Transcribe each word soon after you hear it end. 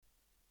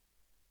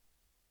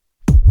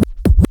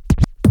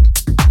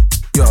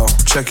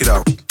check it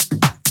out.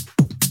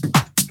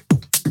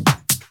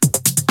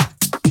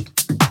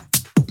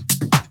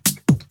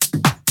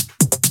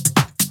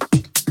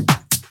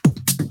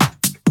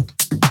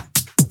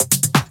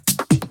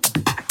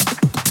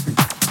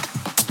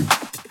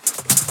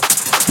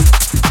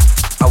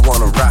 I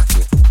wanna rock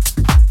it.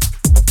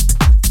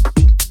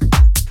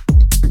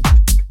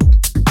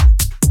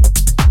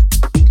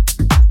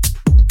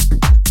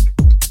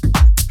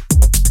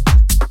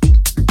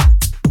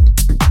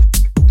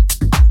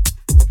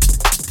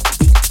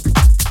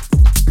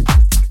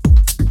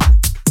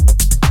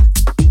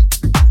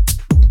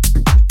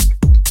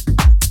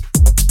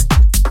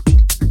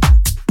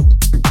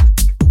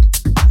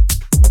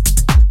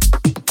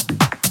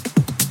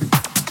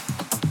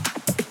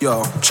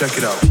 Yo, check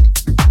it out.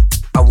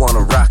 I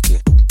wanna rock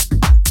it.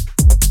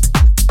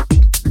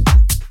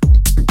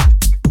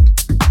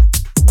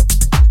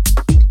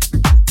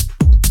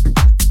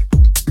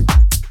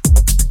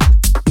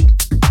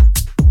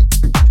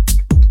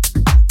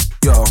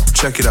 Yo,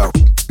 check it out.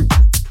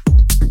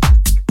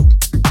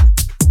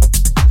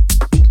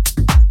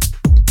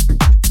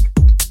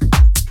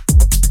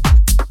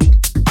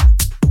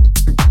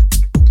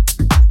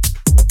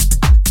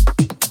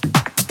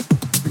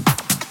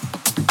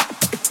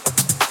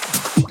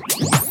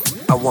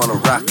 I wanna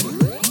rock it.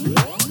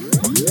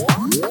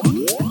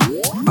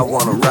 I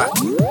wanna rock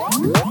it.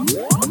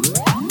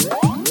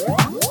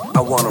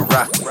 I wanna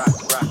rock it.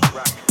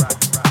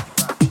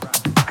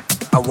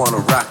 I wanna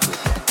rock it.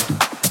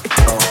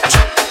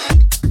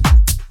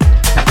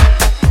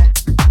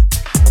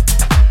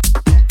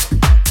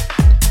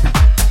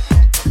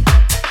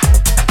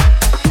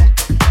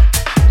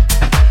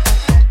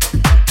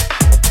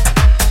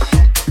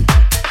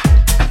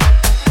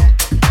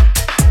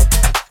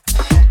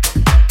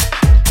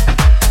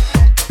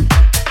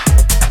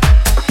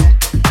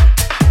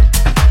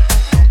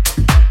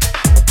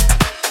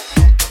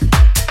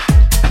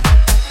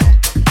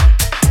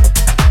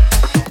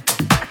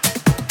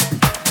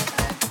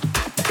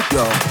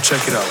 Yo,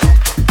 check it out.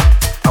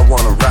 I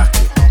wanna rock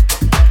it.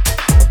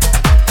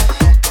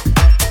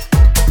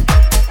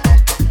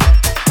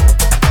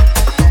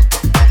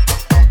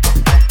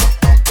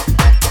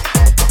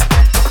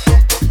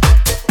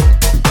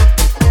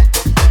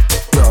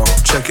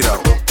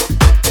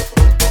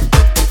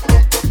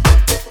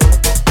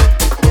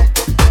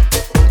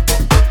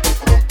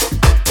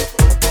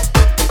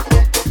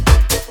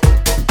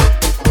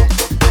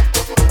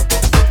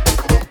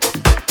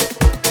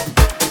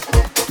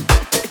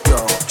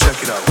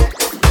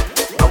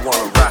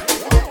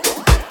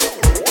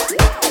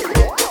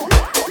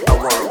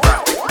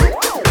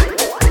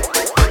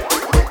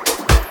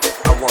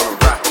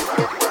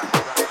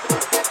 Yo,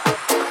 check it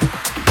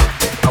out.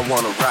 I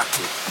wanna rock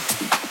it.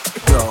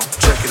 Yo,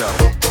 check it out.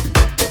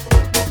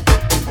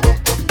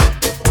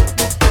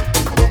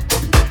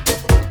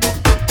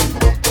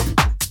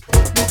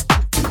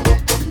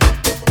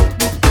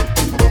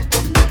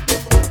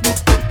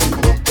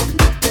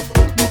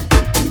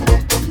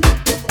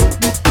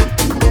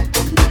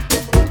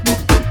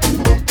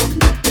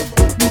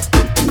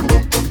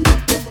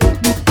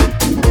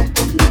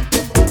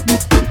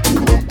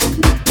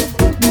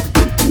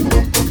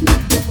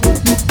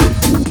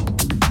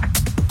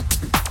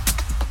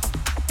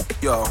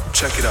 Yo,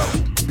 check it out.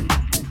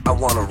 I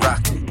wanna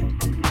rock it.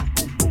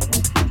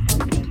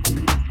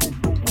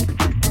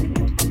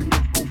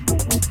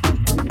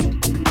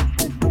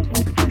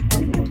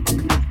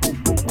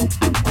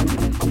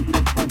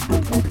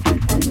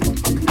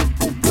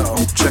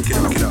 Yo, check it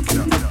out.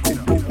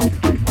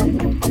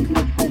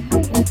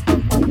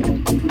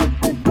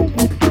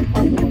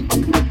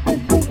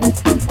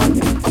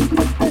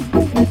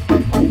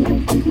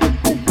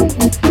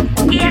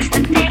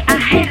 Yesterday I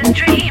had a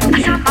dream.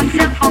 I saw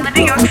myself on the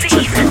New York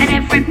Sea, and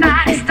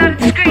everybody started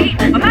to scream.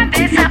 Well, my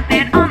best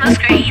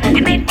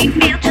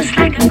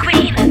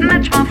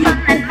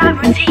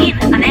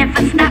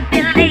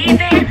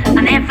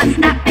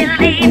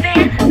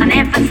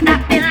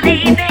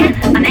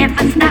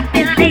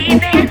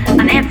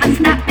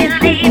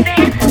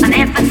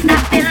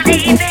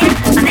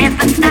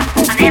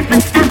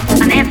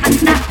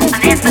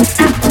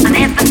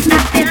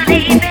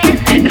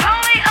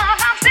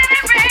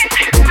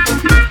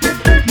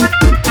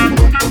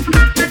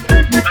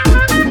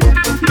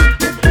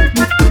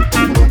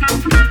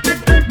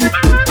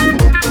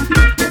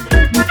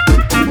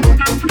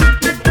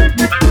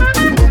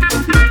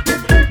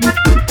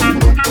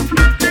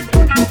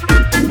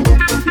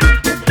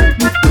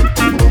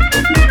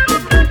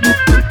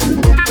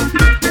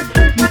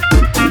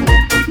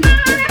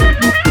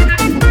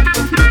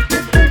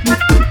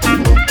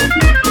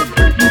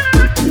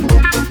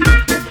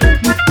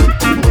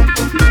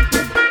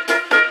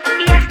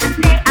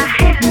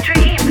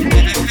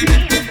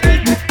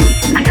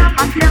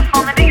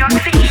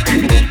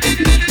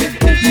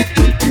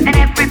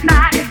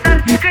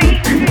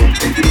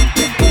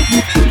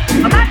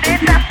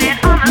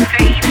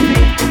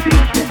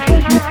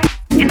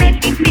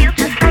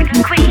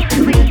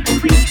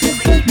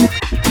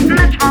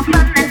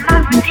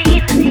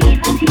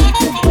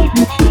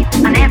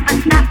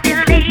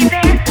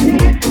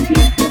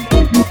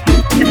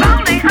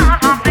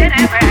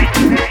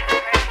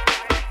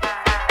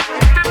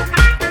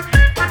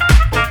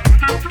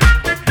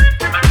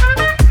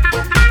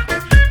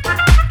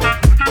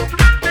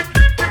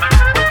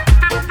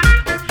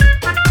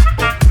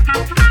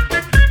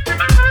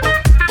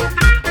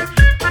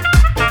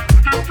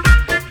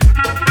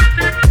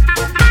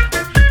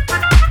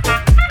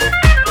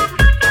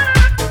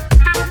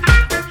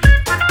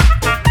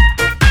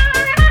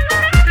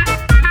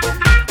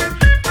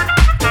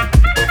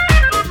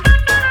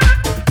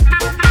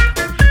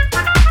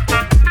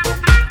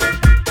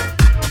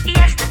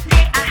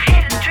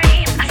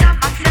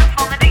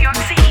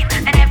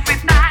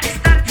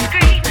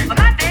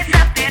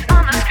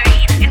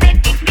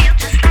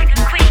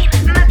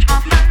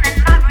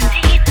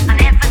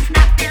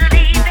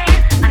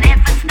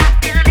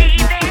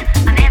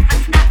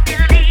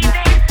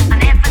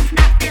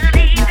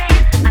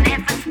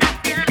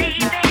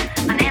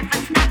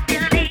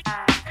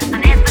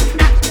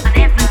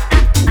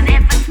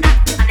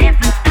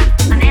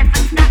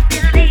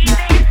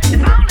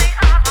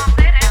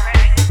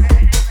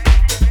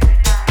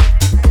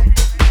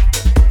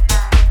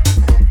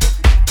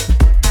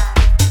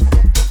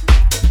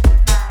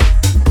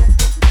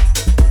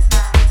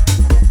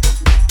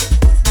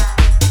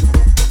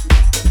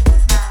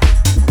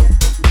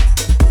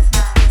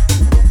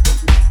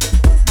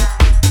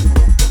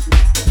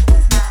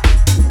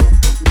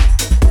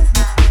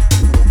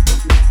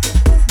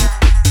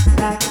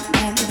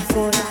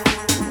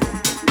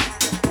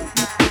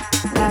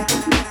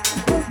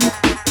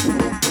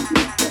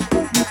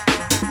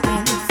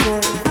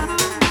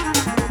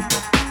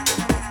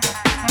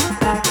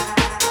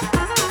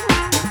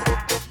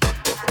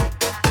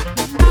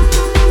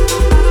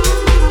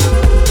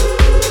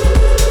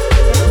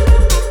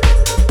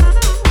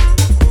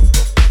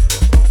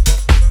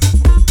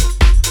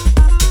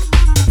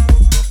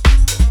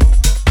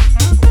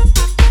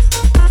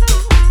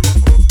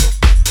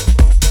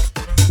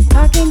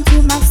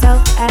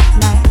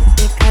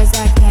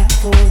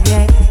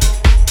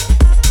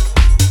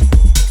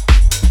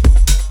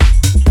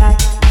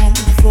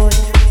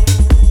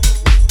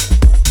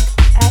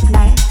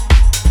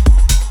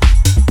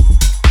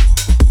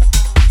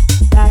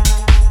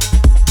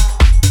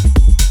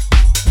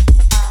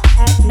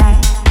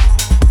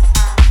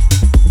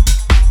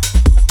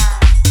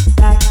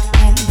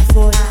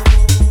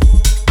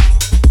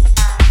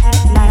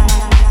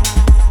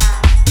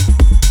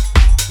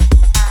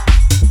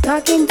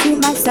Talking to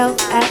myself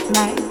at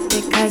night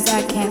because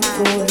I can't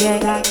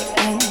forget. Back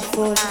and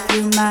forth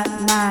through my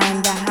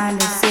mind behind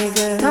a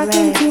cigarette.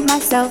 Talking to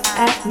myself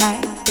at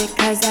night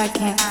because I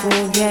can't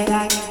forget.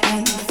 Back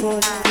and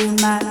forth through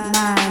my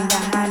mind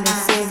behind a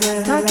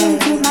cigarette. Talking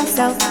to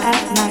myself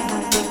at night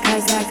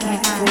because I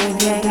can't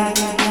forget. Back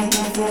and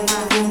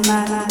forth through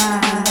my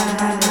mind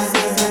behind a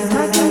cigarette.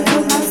 Talking to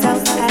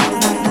myself at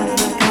night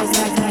because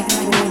I can't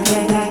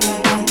forget. Back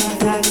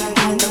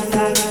and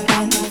forth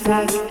and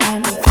forth.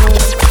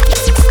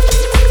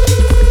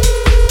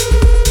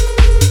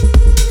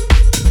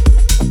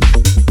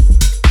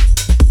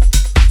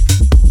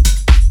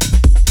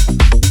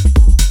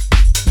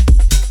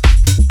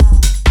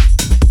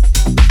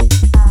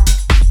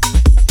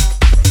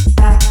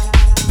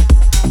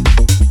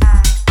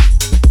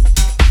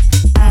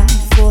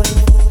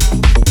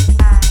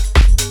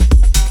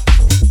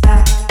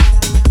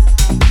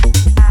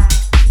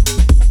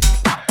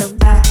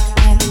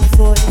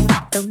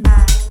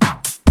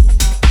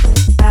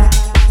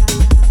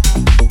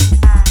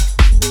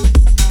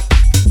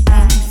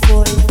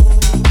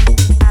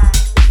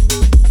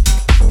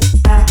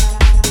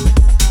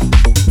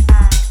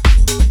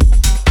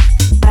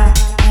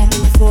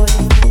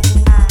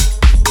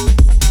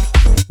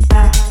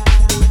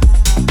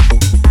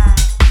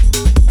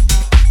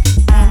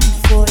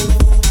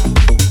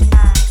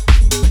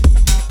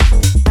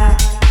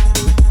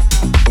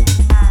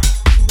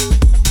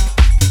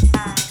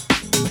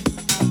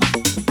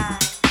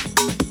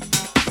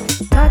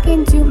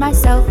 Talking to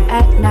myself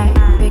at night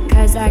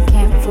because I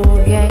can't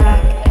forget.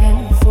 Back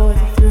and forth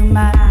through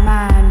my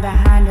mind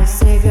behind a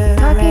cigarette.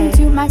 Talking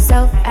to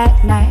myself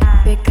at night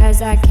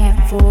because I can't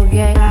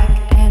forget.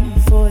 Back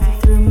and forth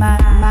through my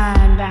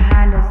mind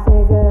behind a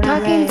cigarette.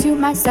 Talking to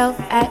myself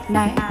at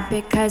night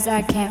because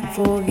I can't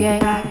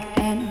forget. Back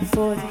and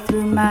forth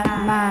through my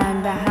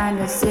mind behind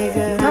a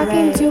cigarette.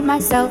 Talking to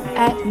myself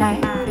at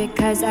night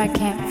because I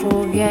can't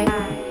forget.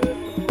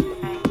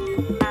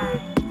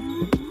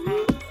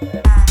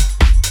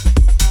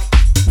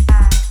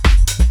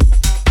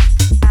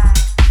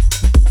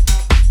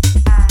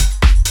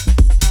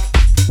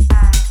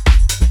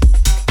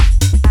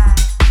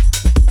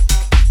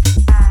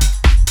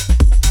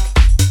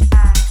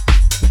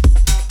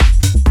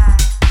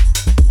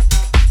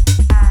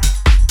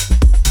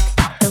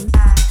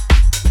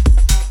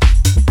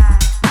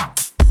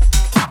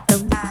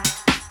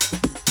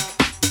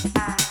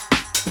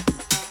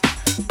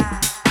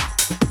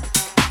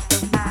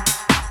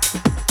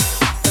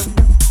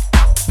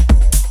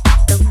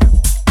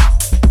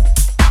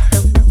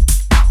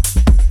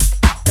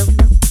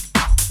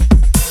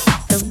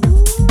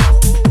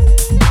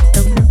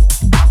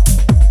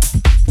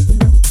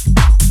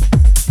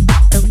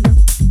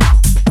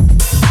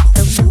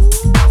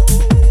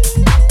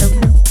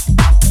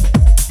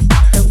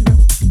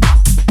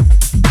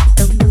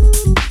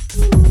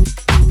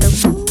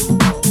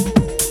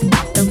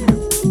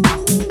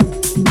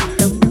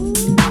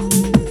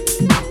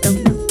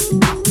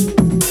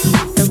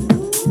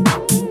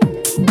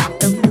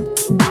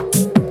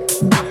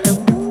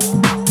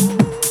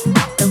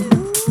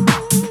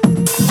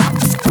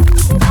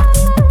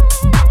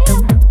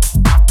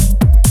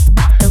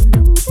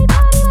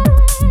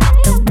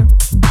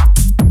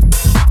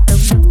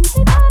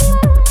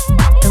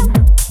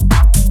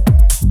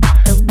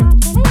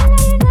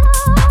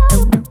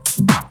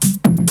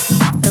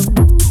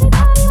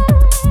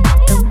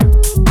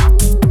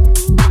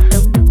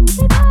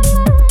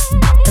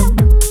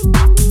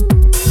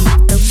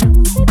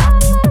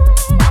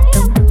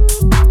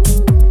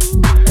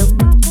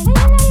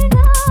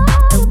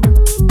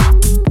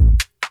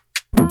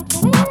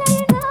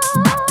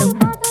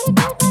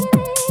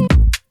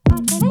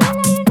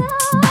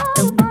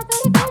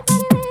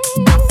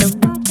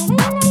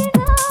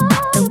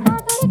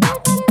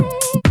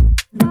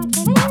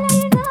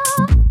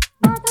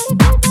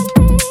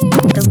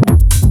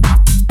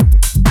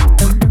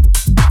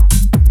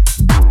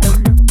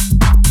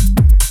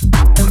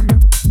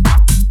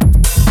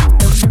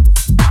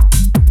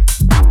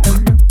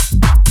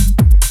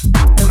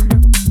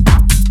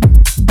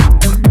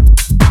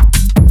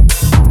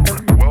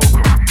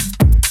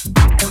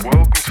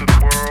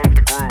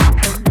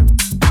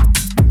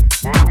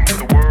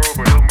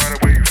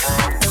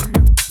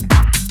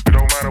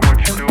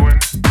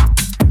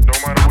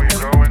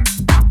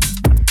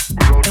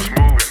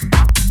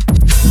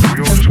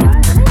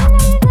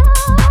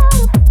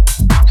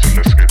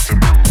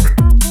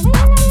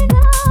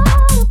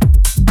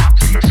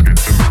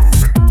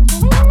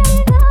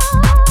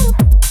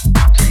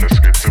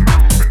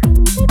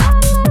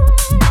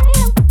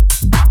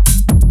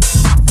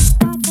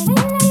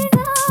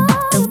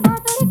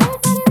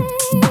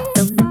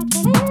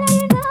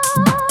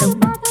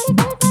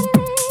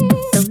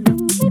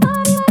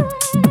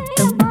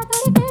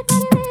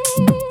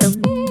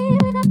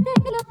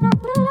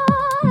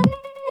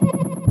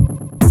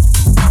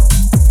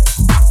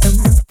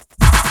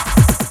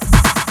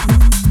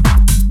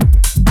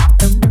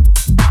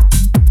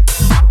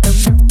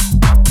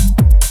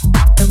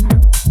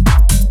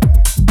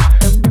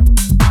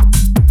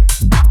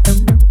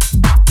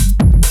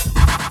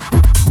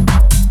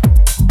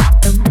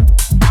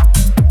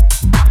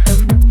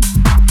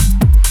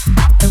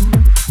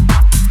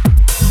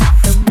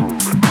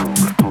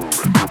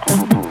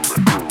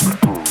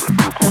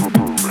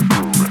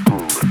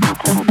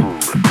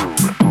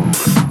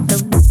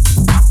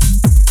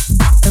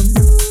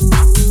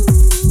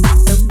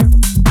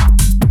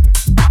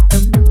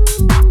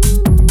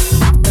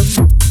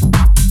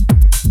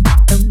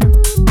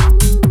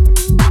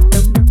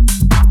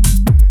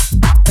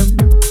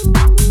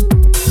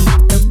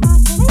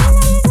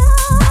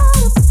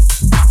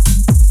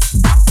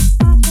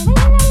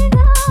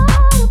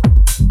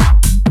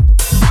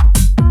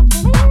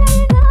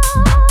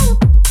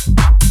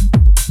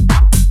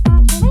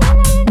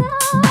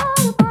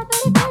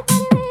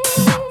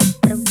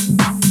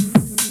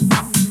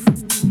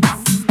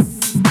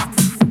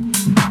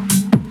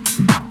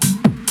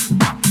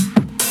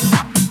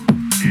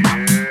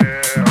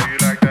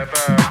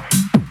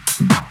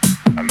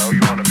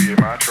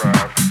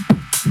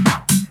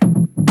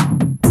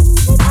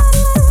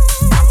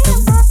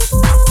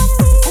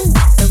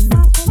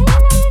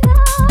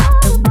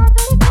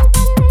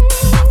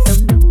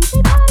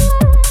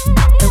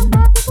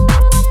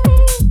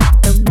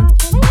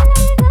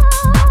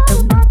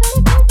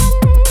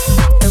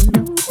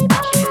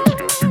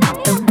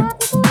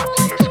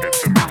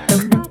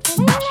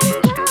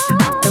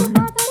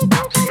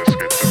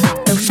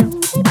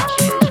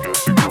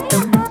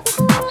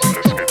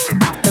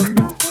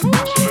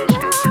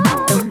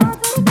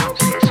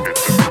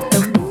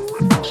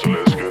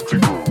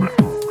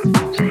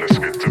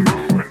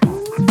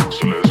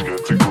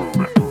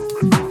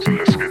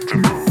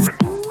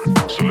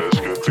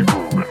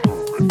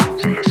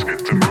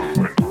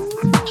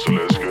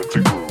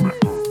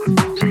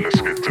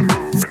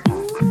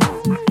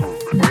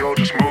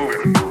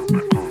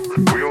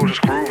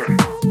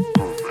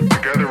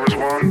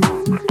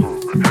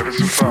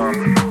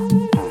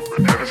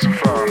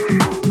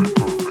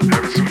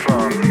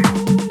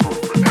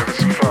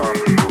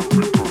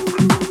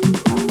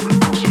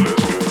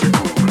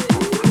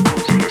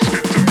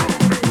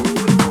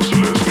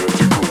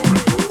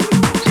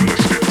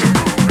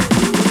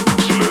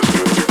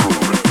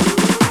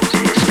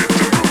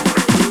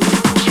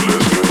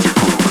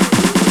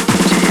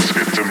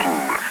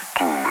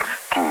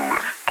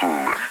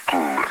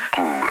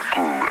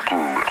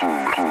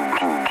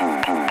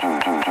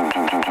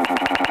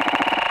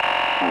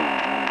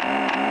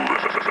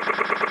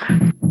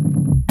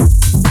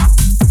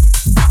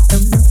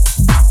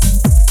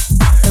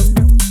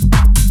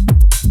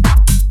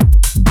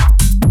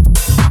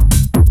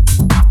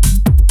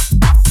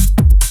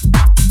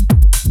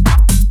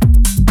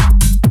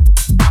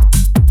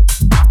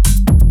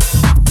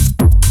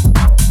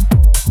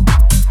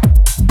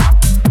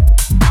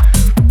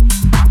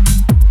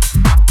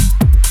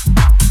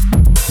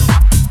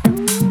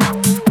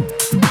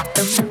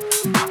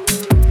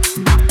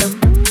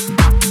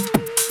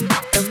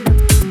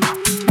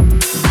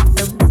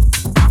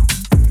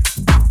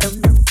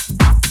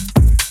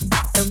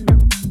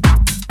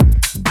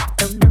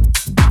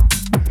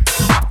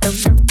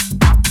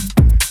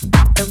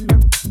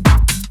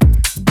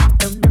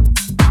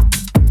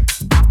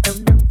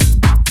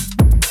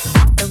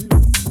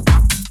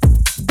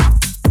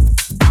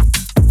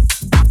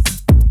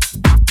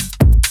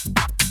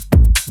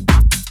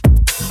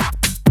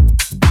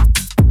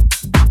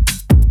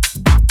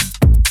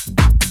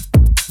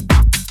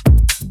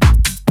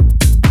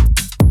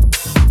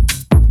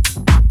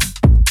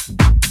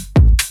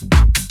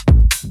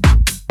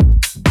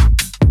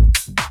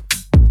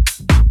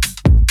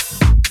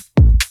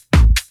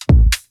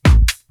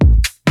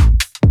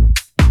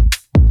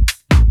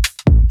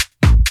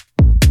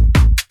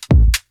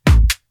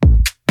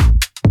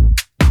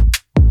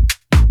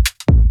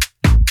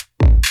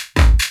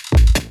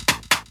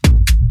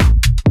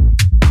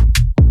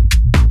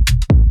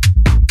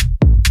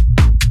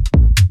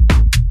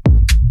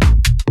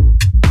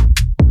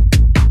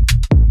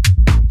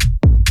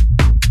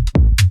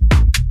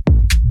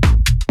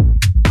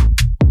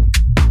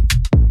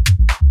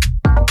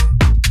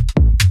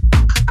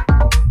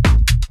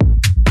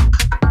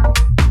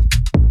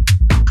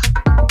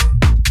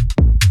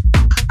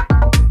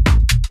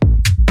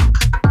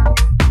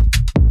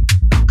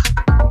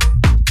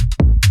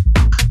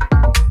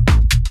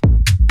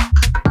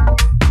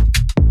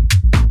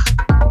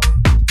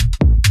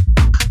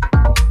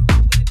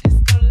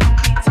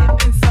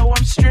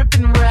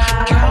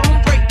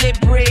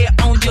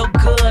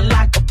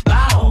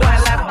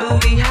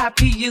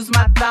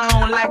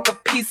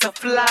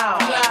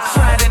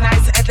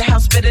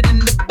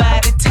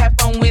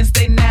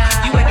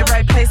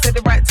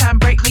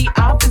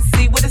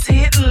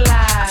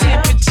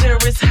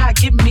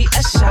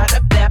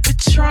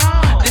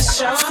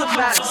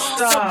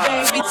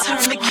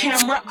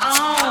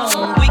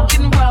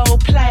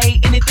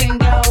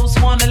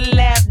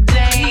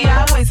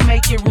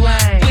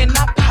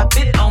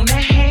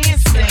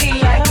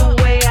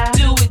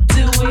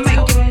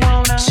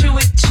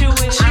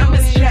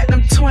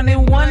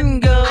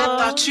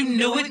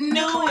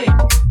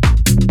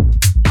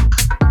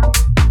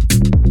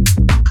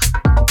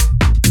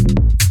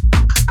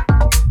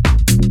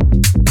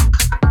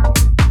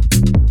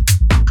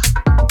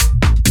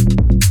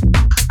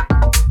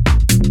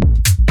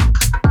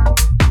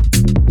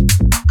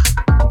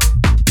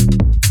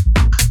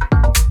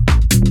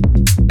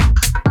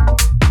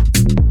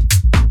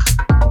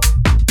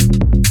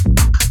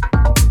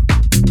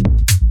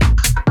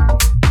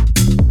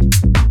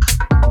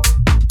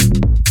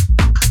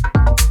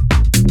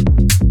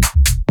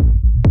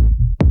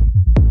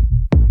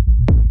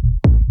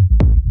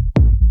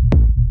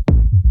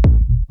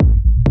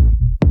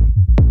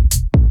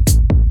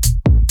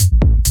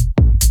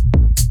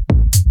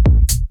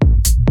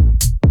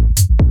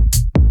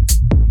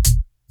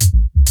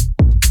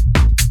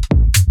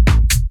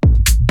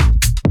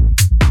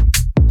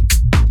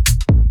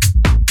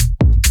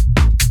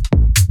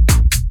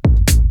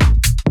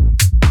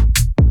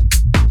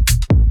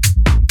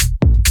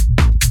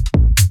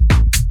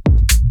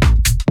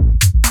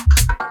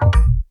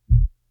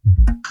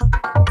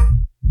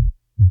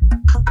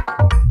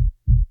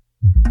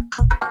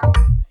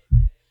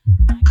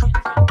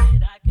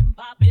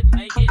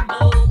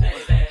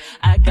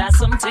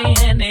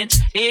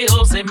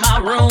 my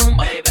room.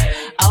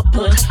 I'll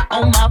put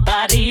on my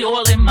body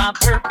oil in my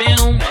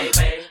perfume.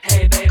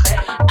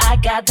 I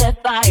got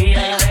that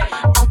fire,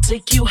 I'll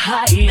take you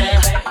higher.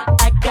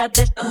 I got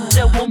that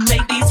that will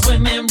make these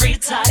women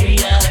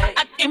retire.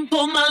 I can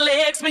pull my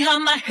legs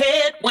behind my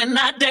head when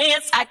I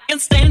dance. I can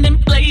stand in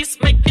place,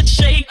 make it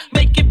shake,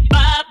 make it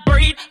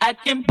vibrate. I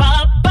can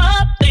pop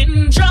up,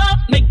 then drop,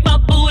 make my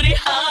booty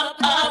hop,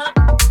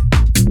 hop.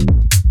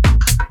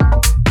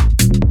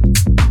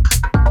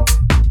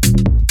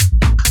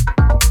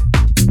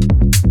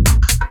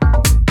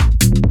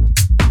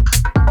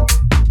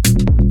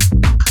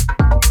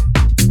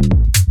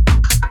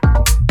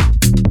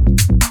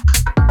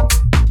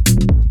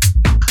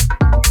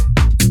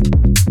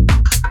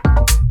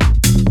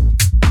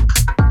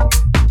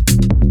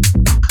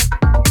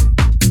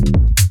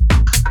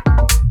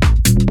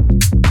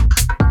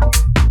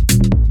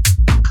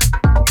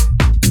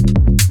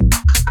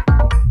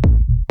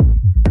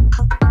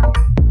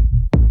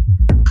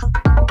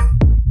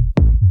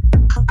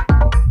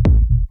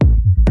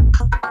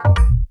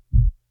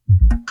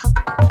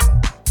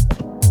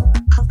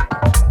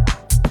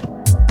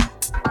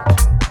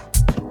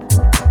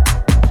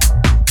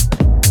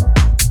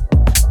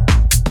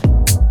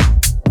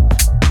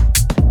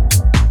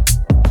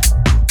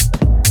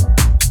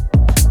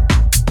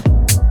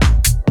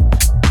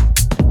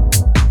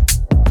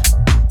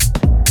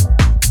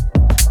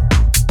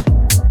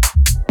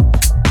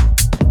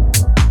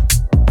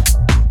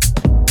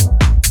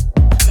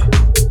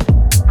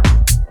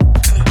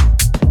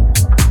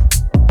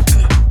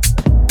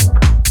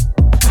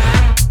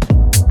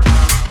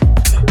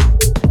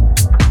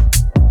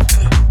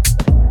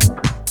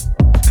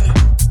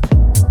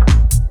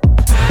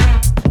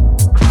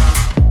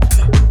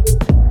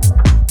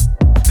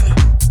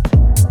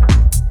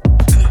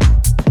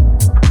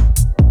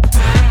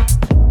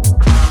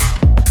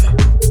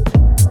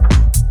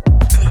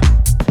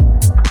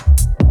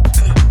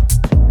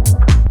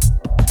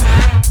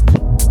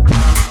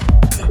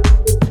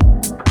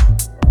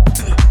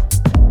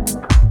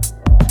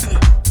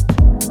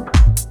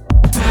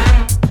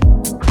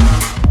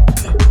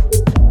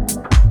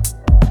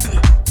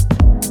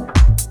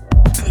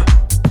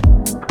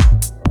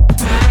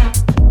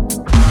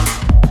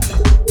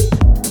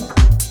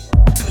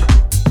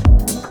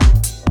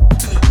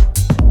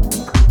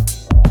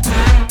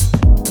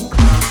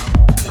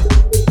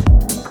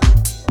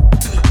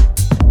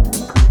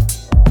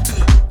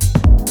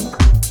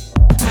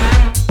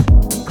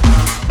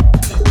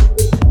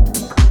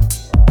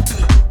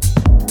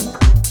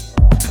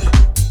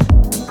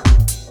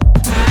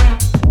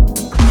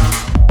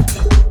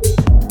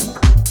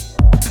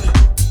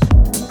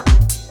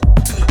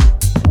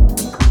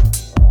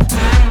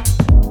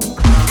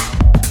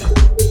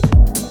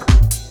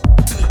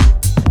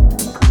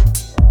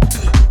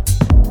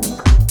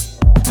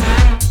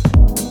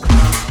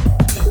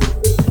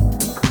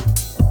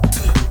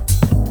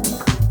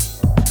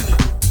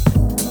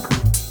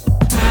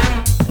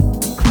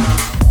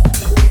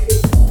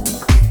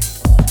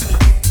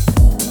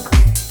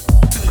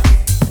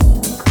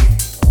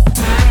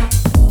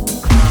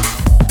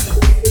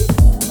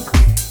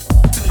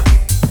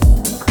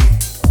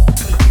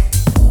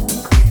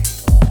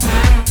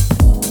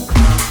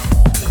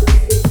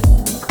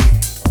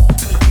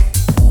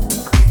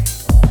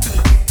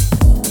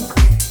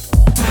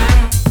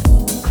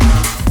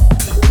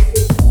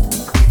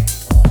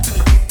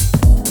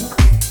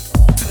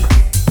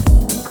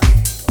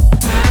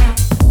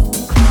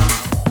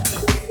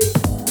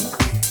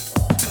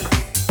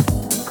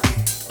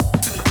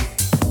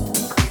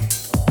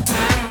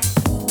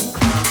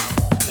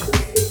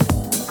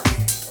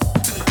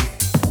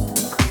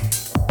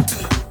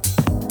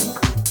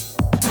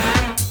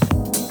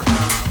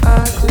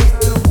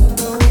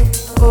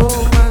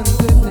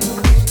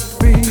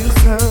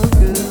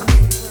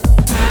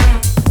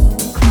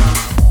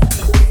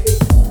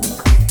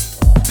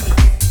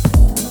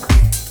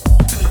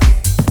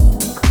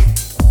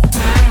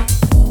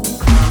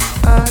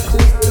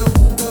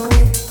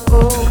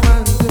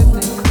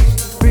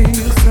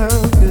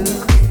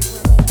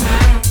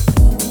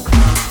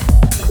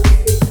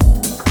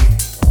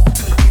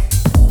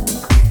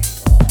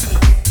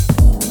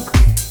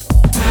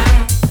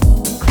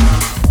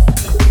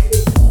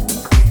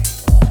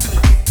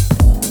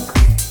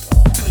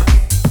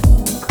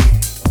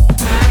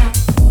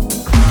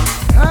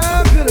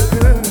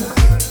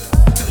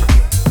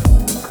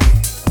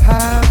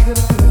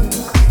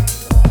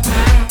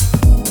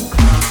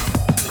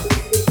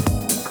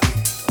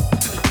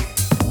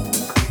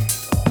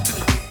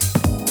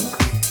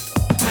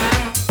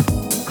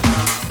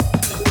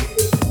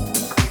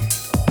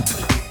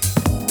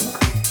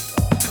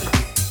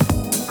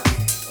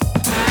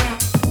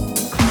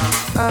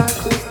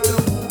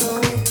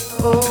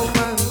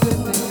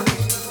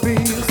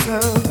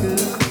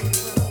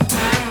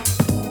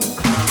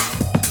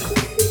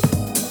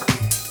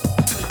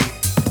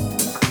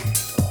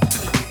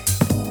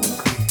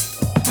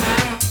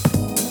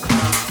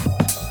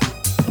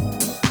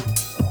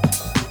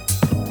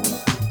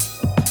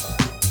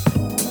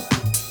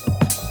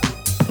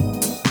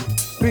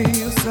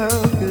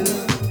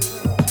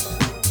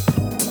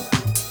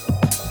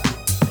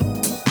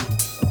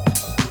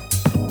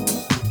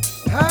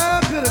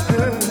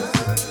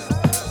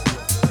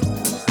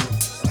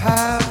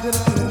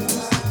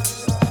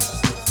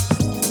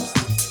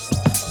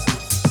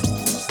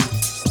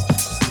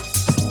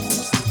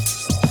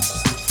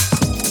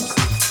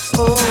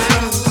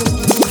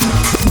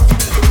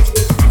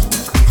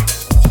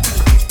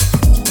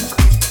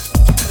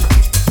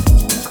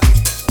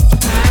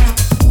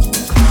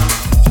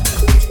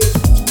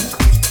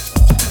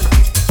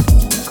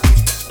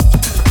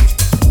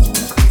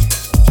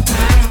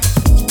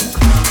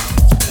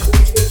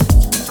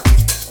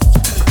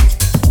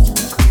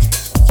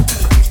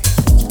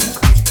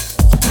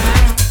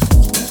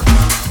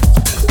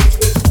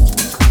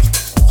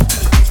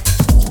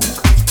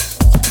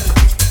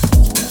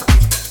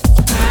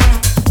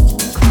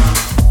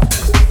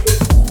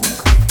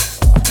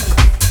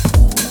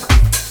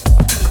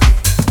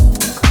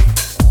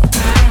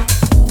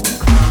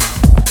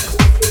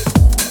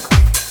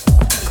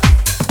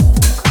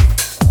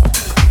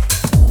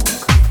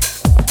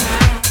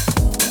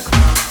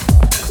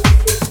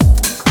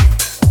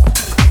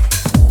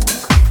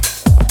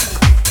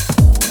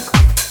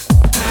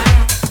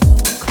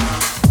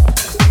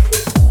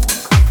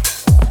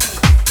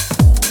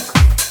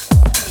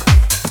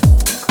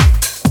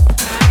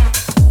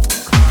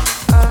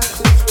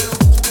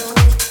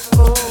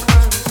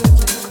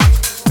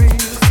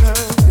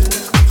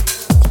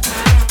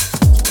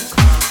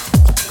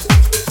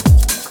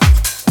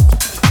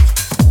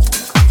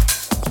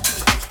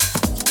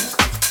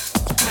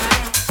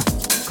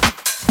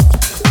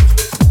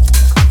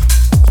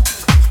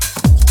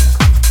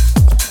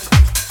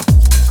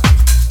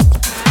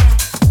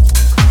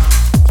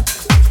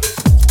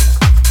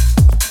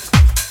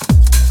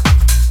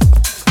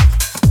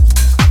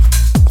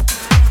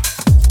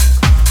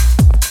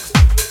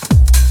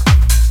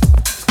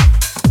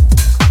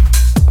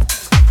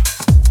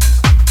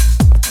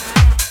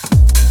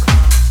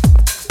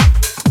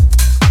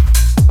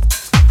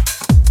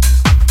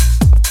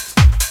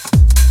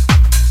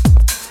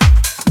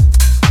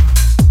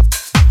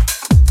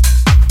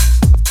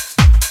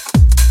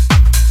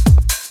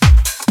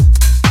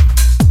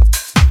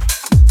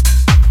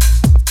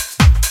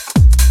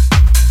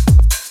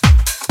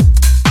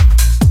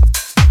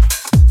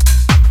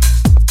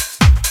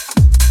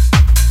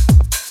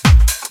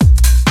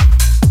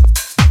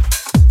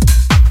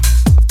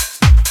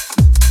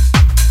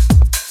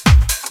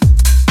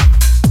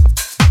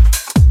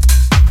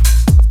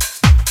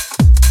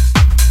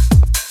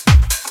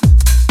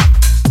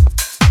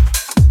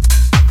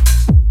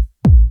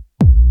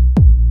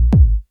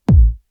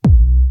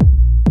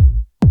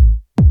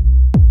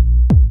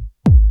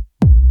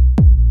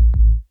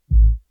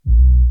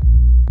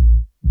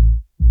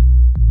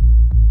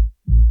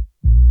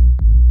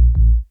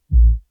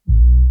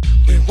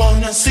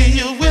 wanna see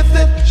you with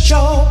it,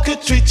 sure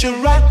could treat you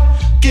right.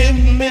 Give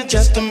me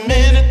just a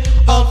minute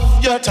of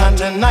your time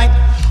tonight.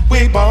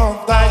 We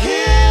both are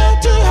here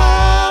to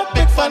have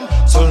big fun,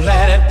 so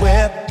let it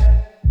whip.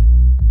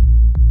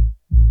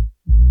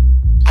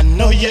 I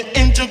know you're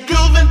into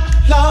grooving,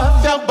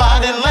 love your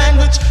body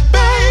language.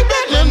 Baby,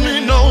 let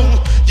me know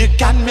you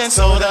got me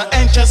sorta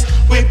anxious.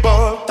 We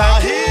both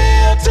are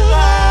here to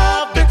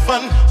have big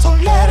fun, so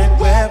let it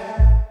whip.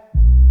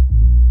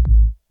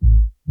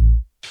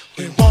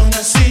 We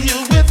wanna see you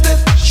with it,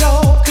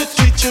 sure could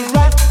treat you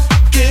right.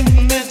 Give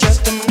me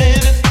just a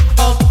minute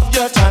of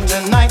your time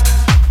tonight.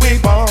 We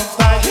both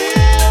are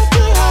here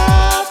to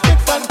have big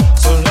fun,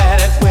 so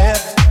let it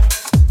whip.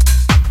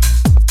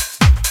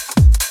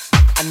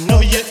 I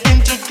know you're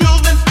into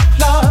grooving,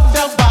 love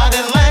your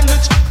body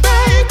language.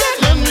 Baby,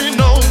 let me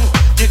know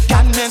you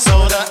got me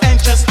sorta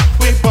anxious.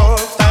 We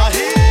both are here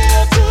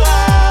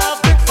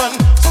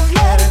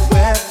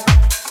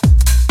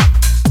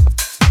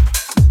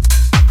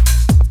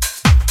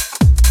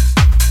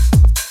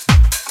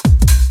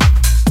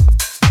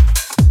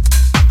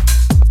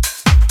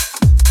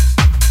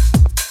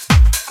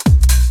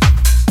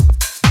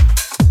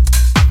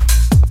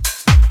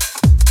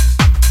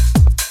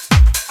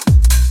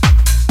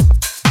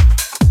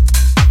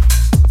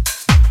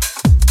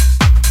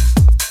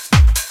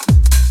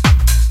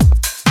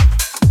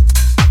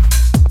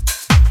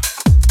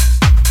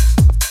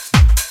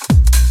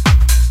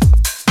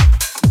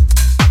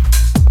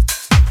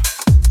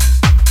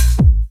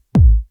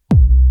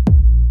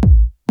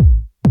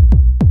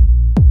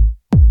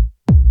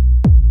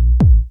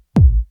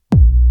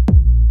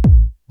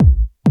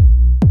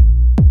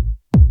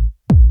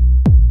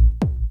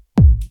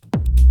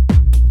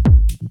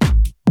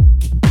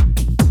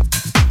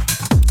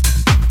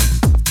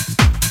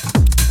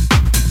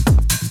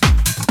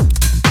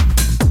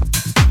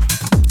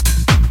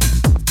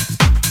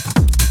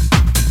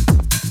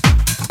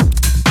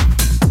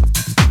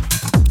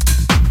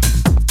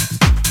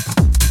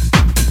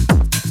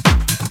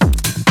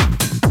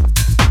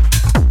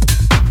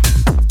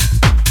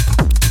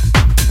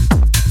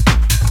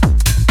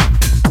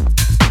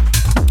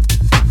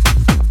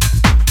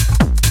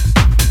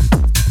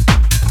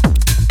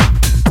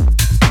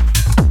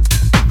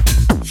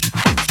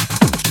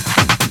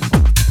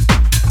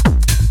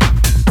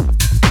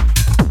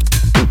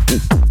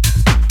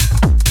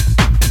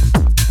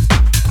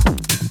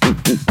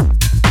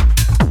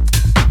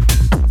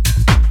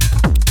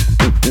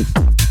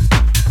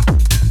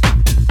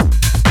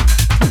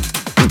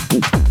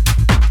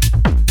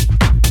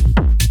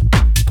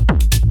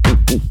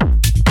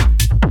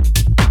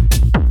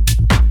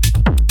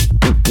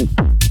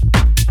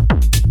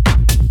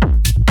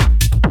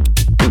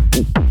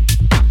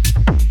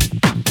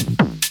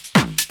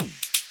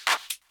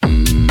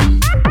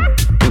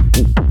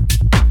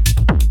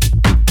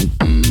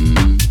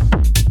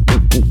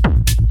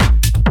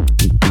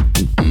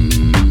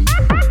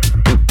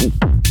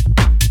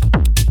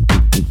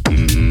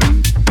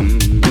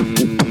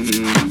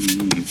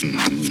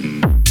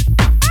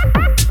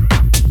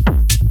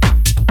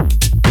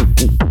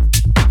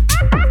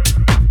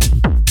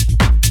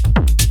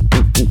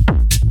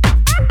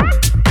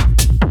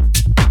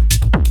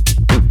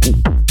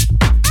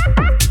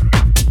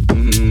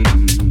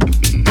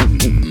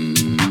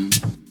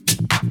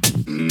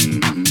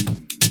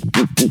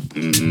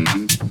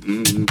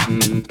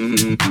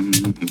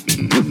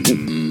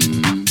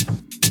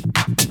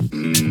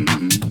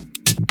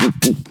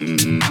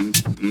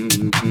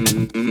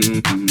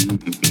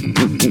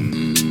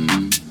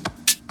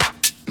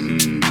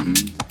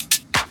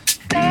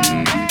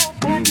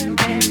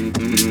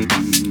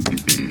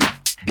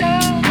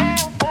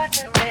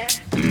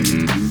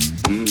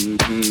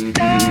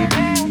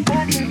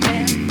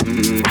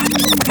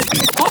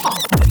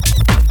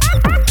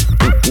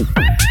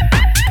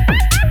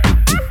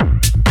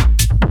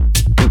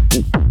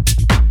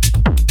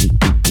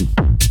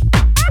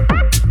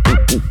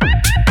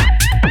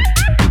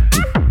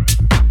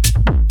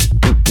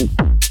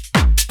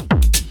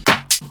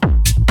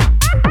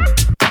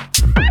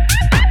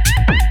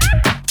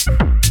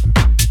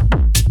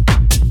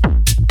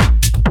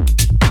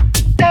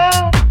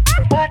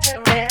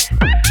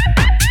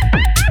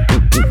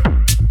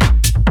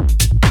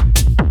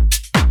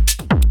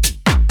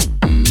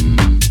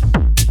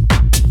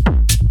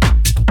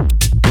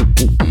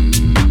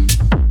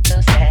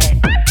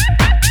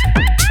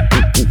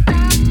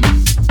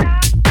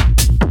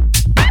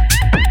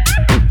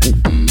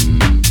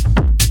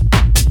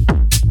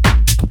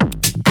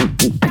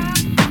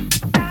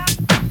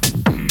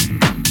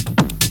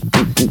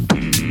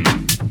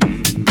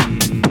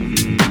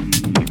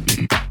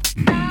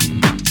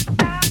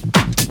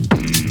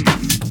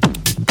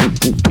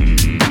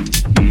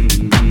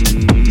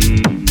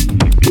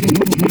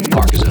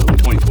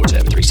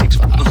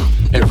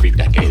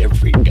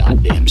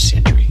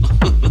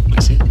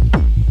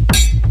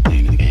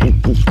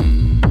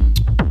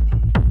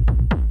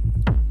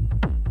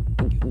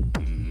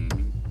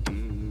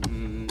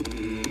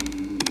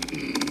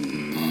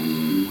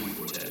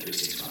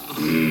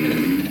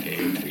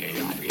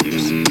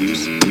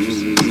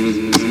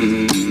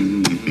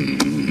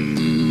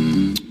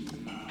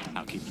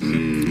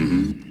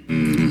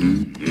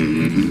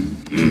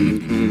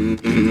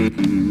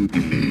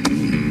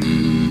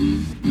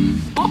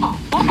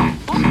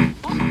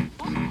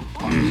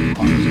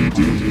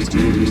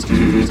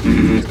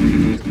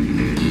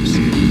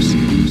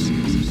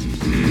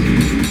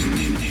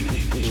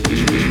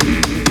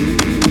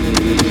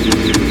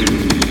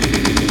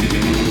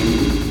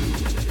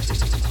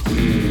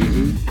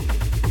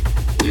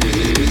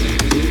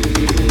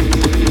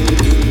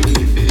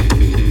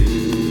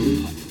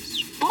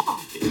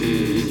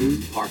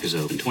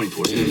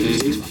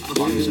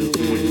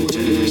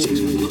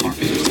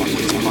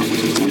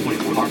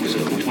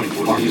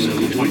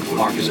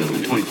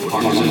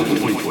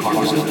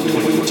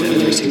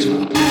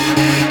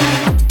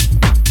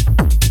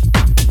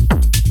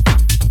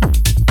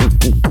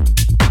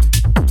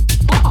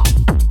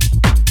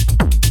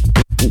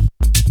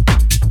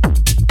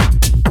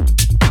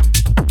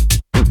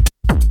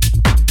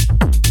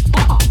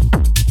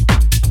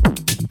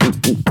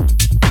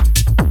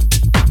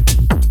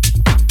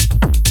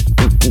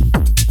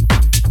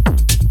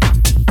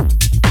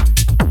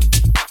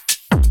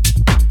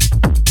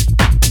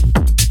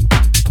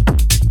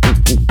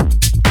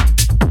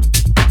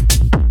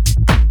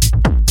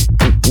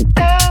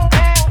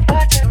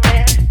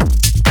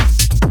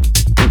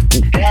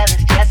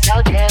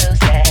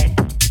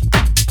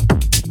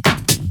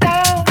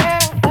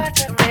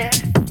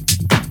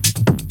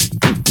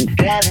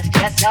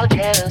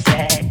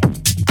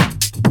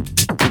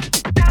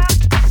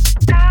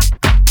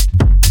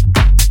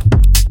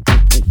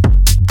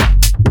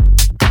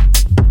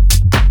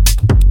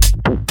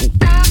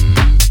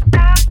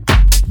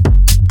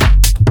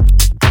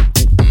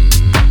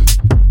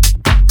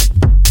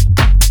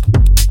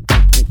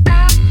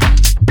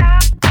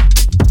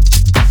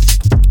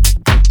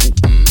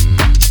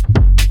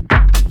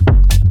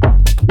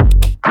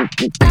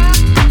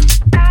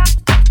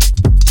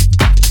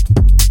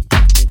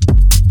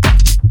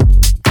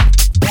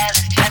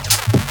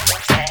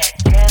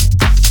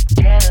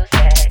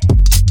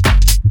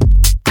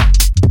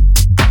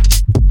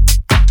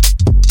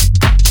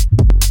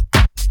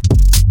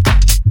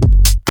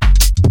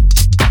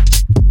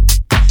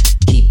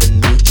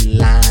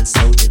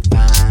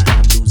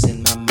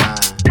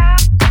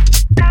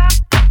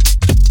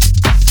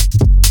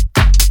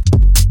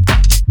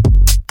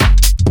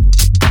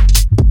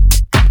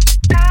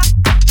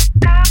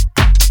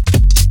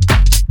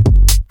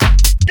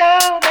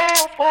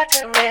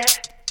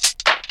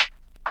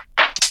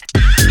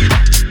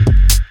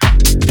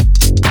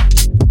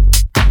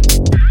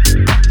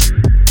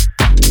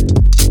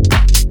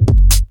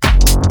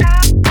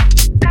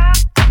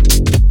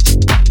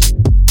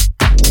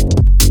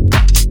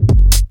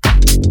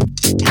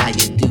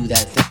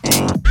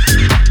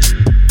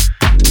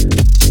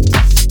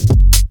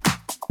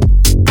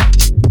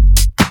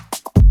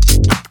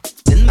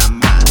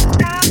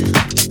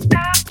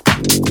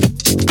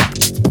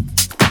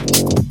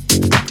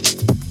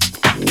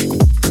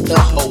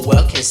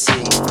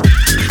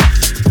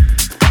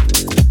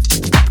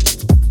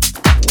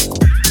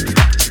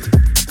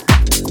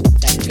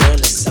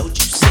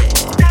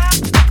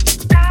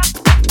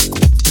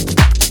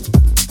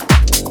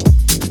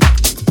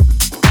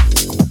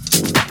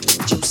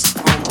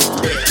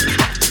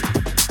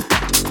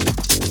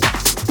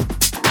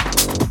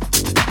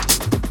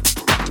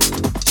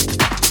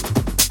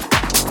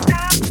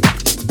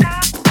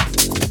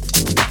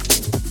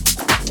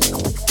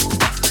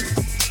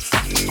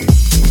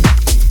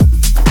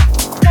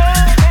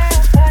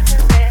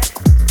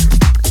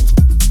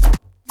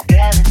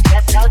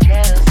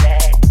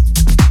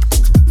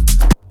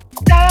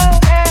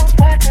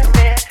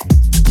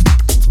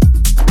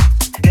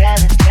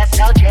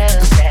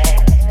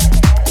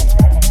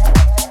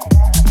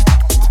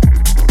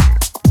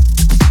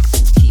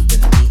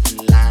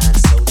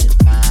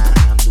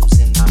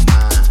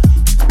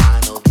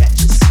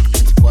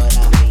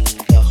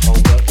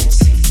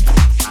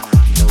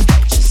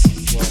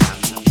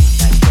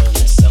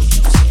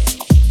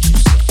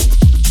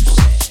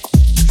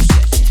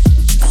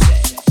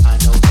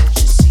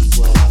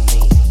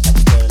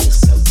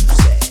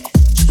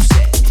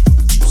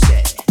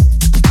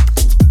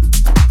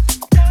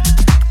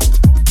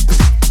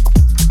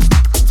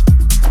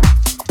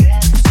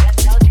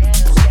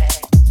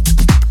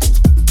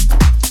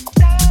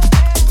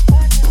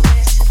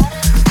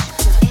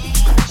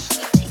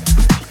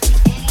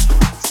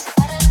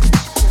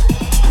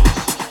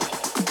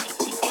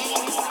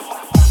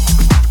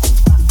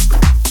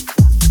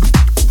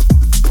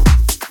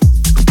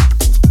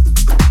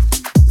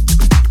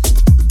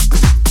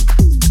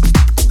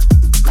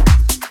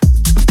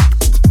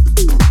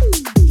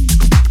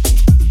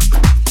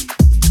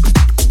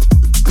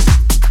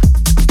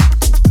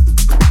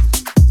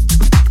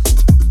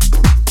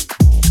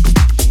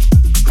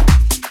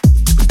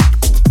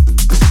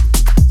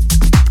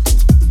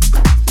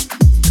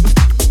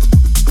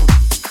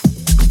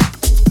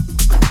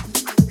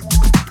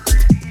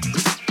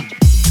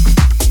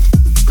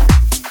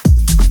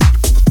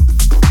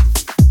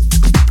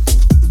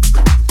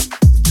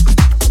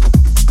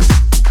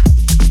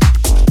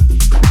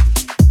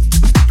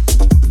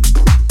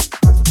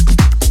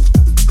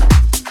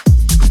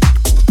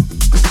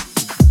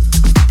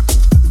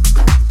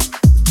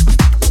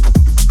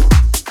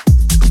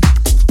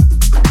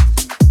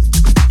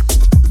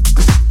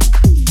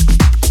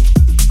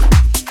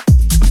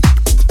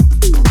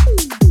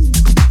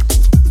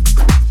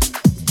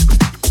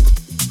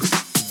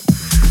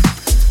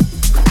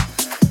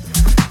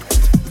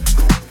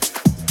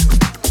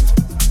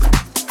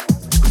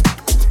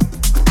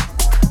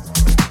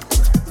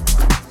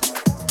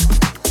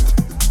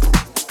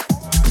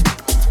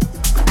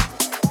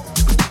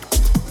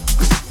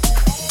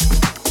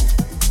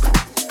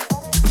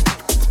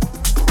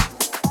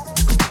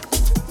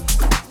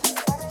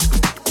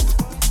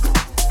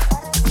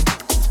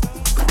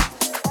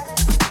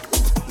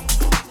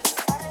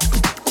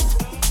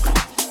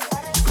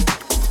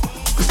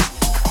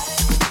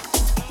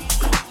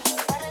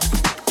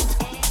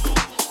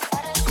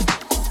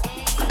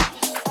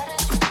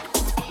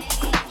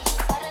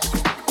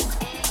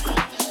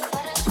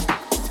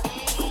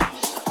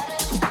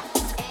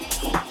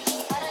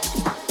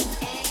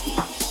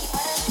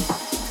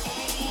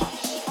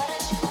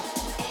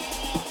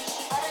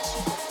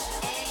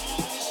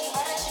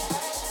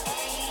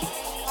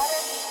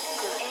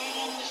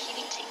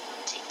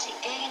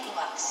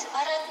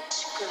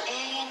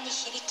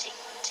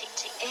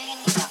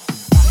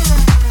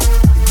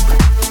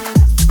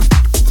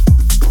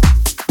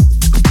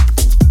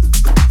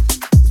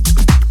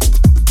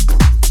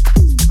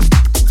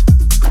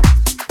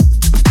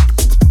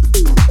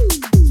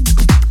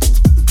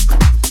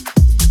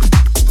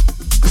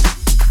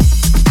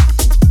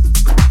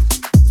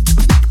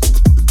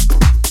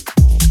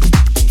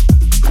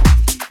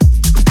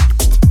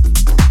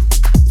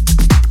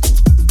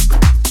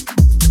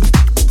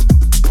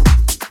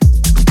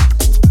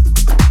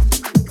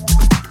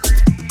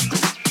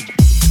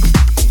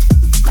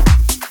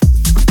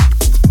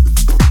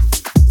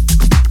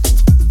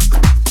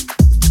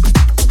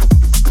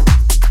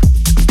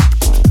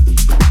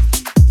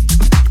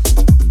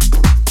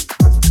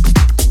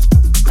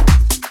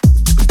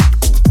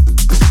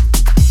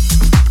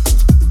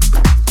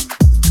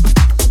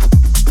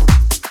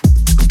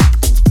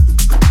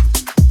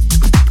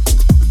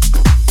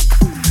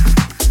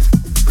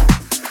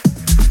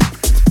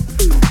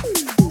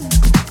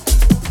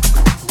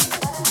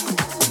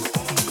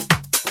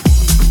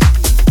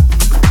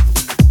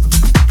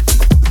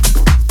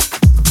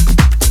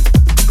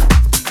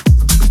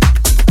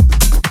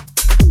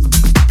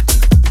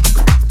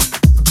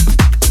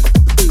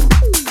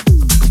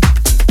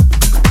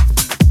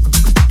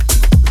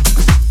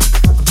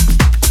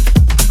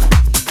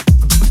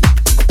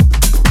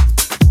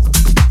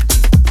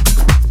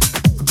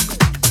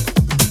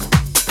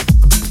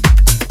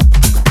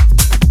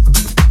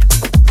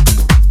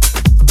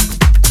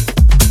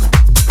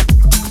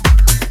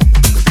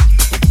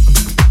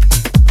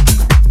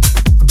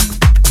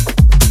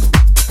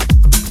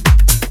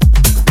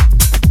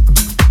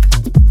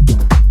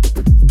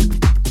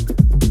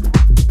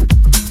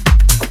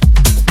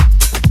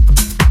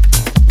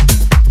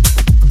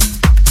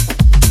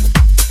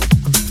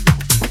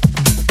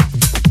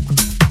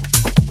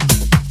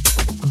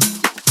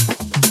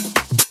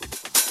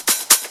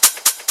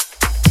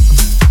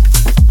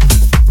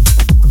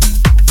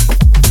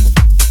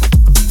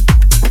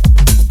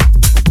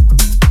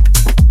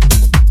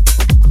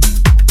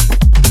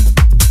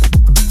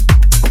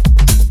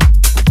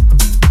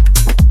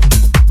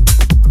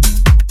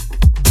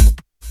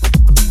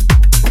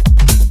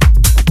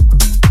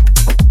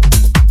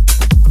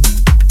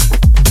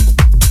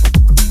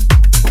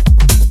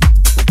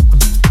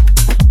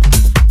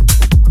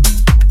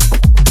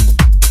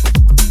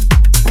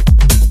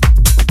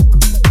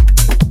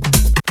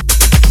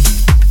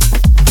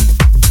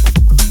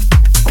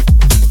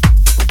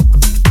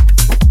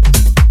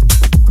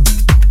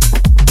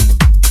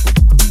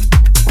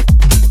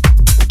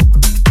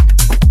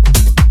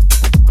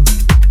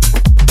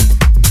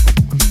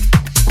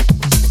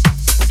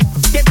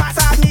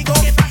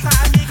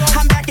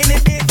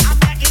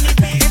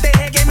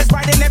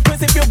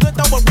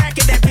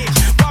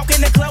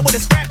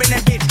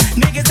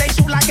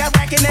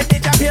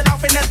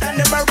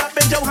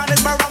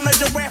Johannesburg on the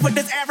giraffe with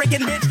this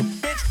African bitch.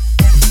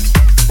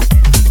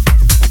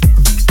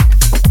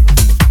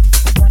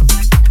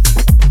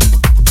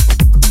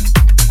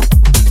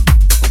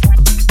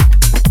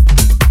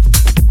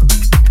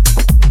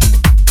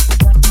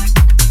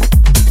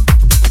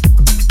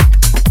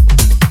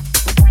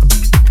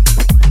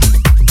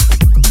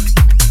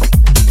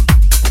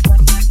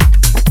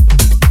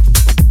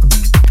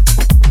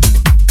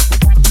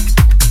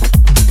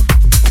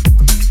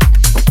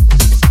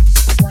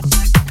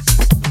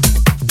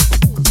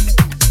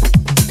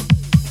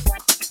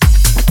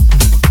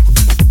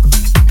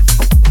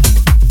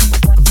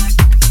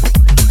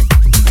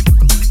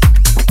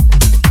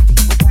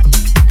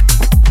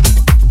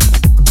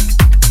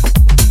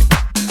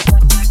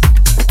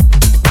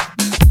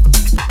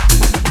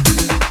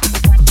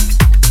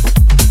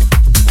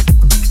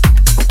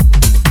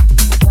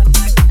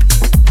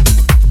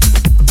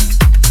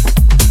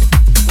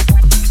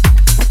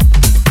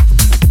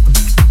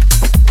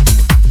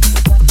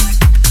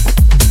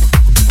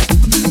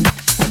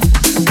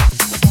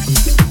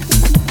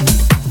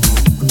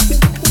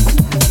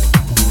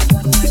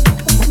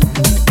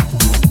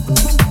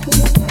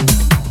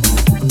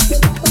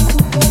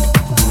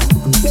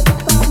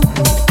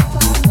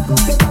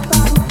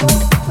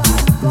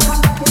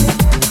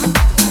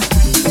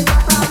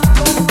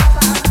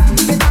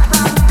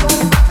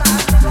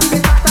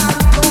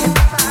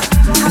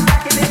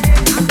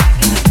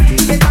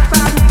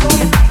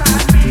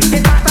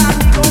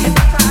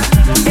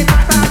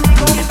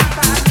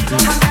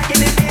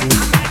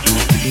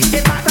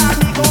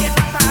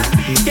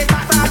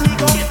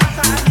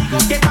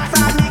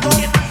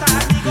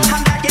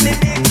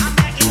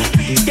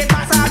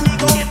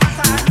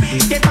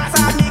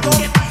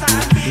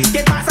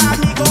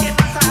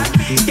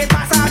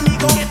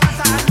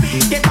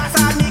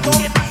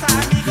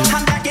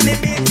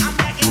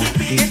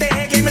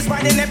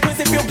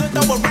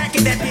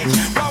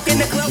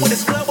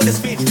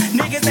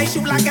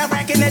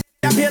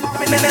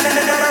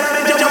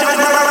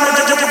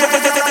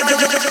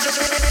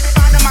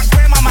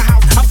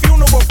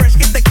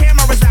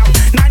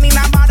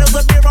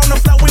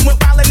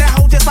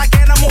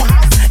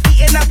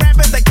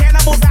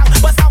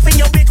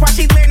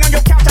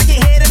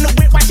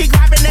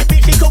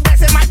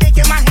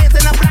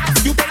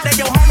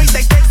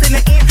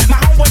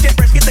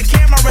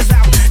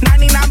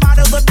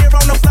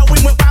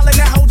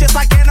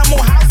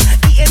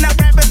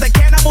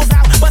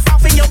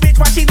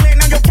 She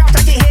laying on your couch,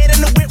 I can hear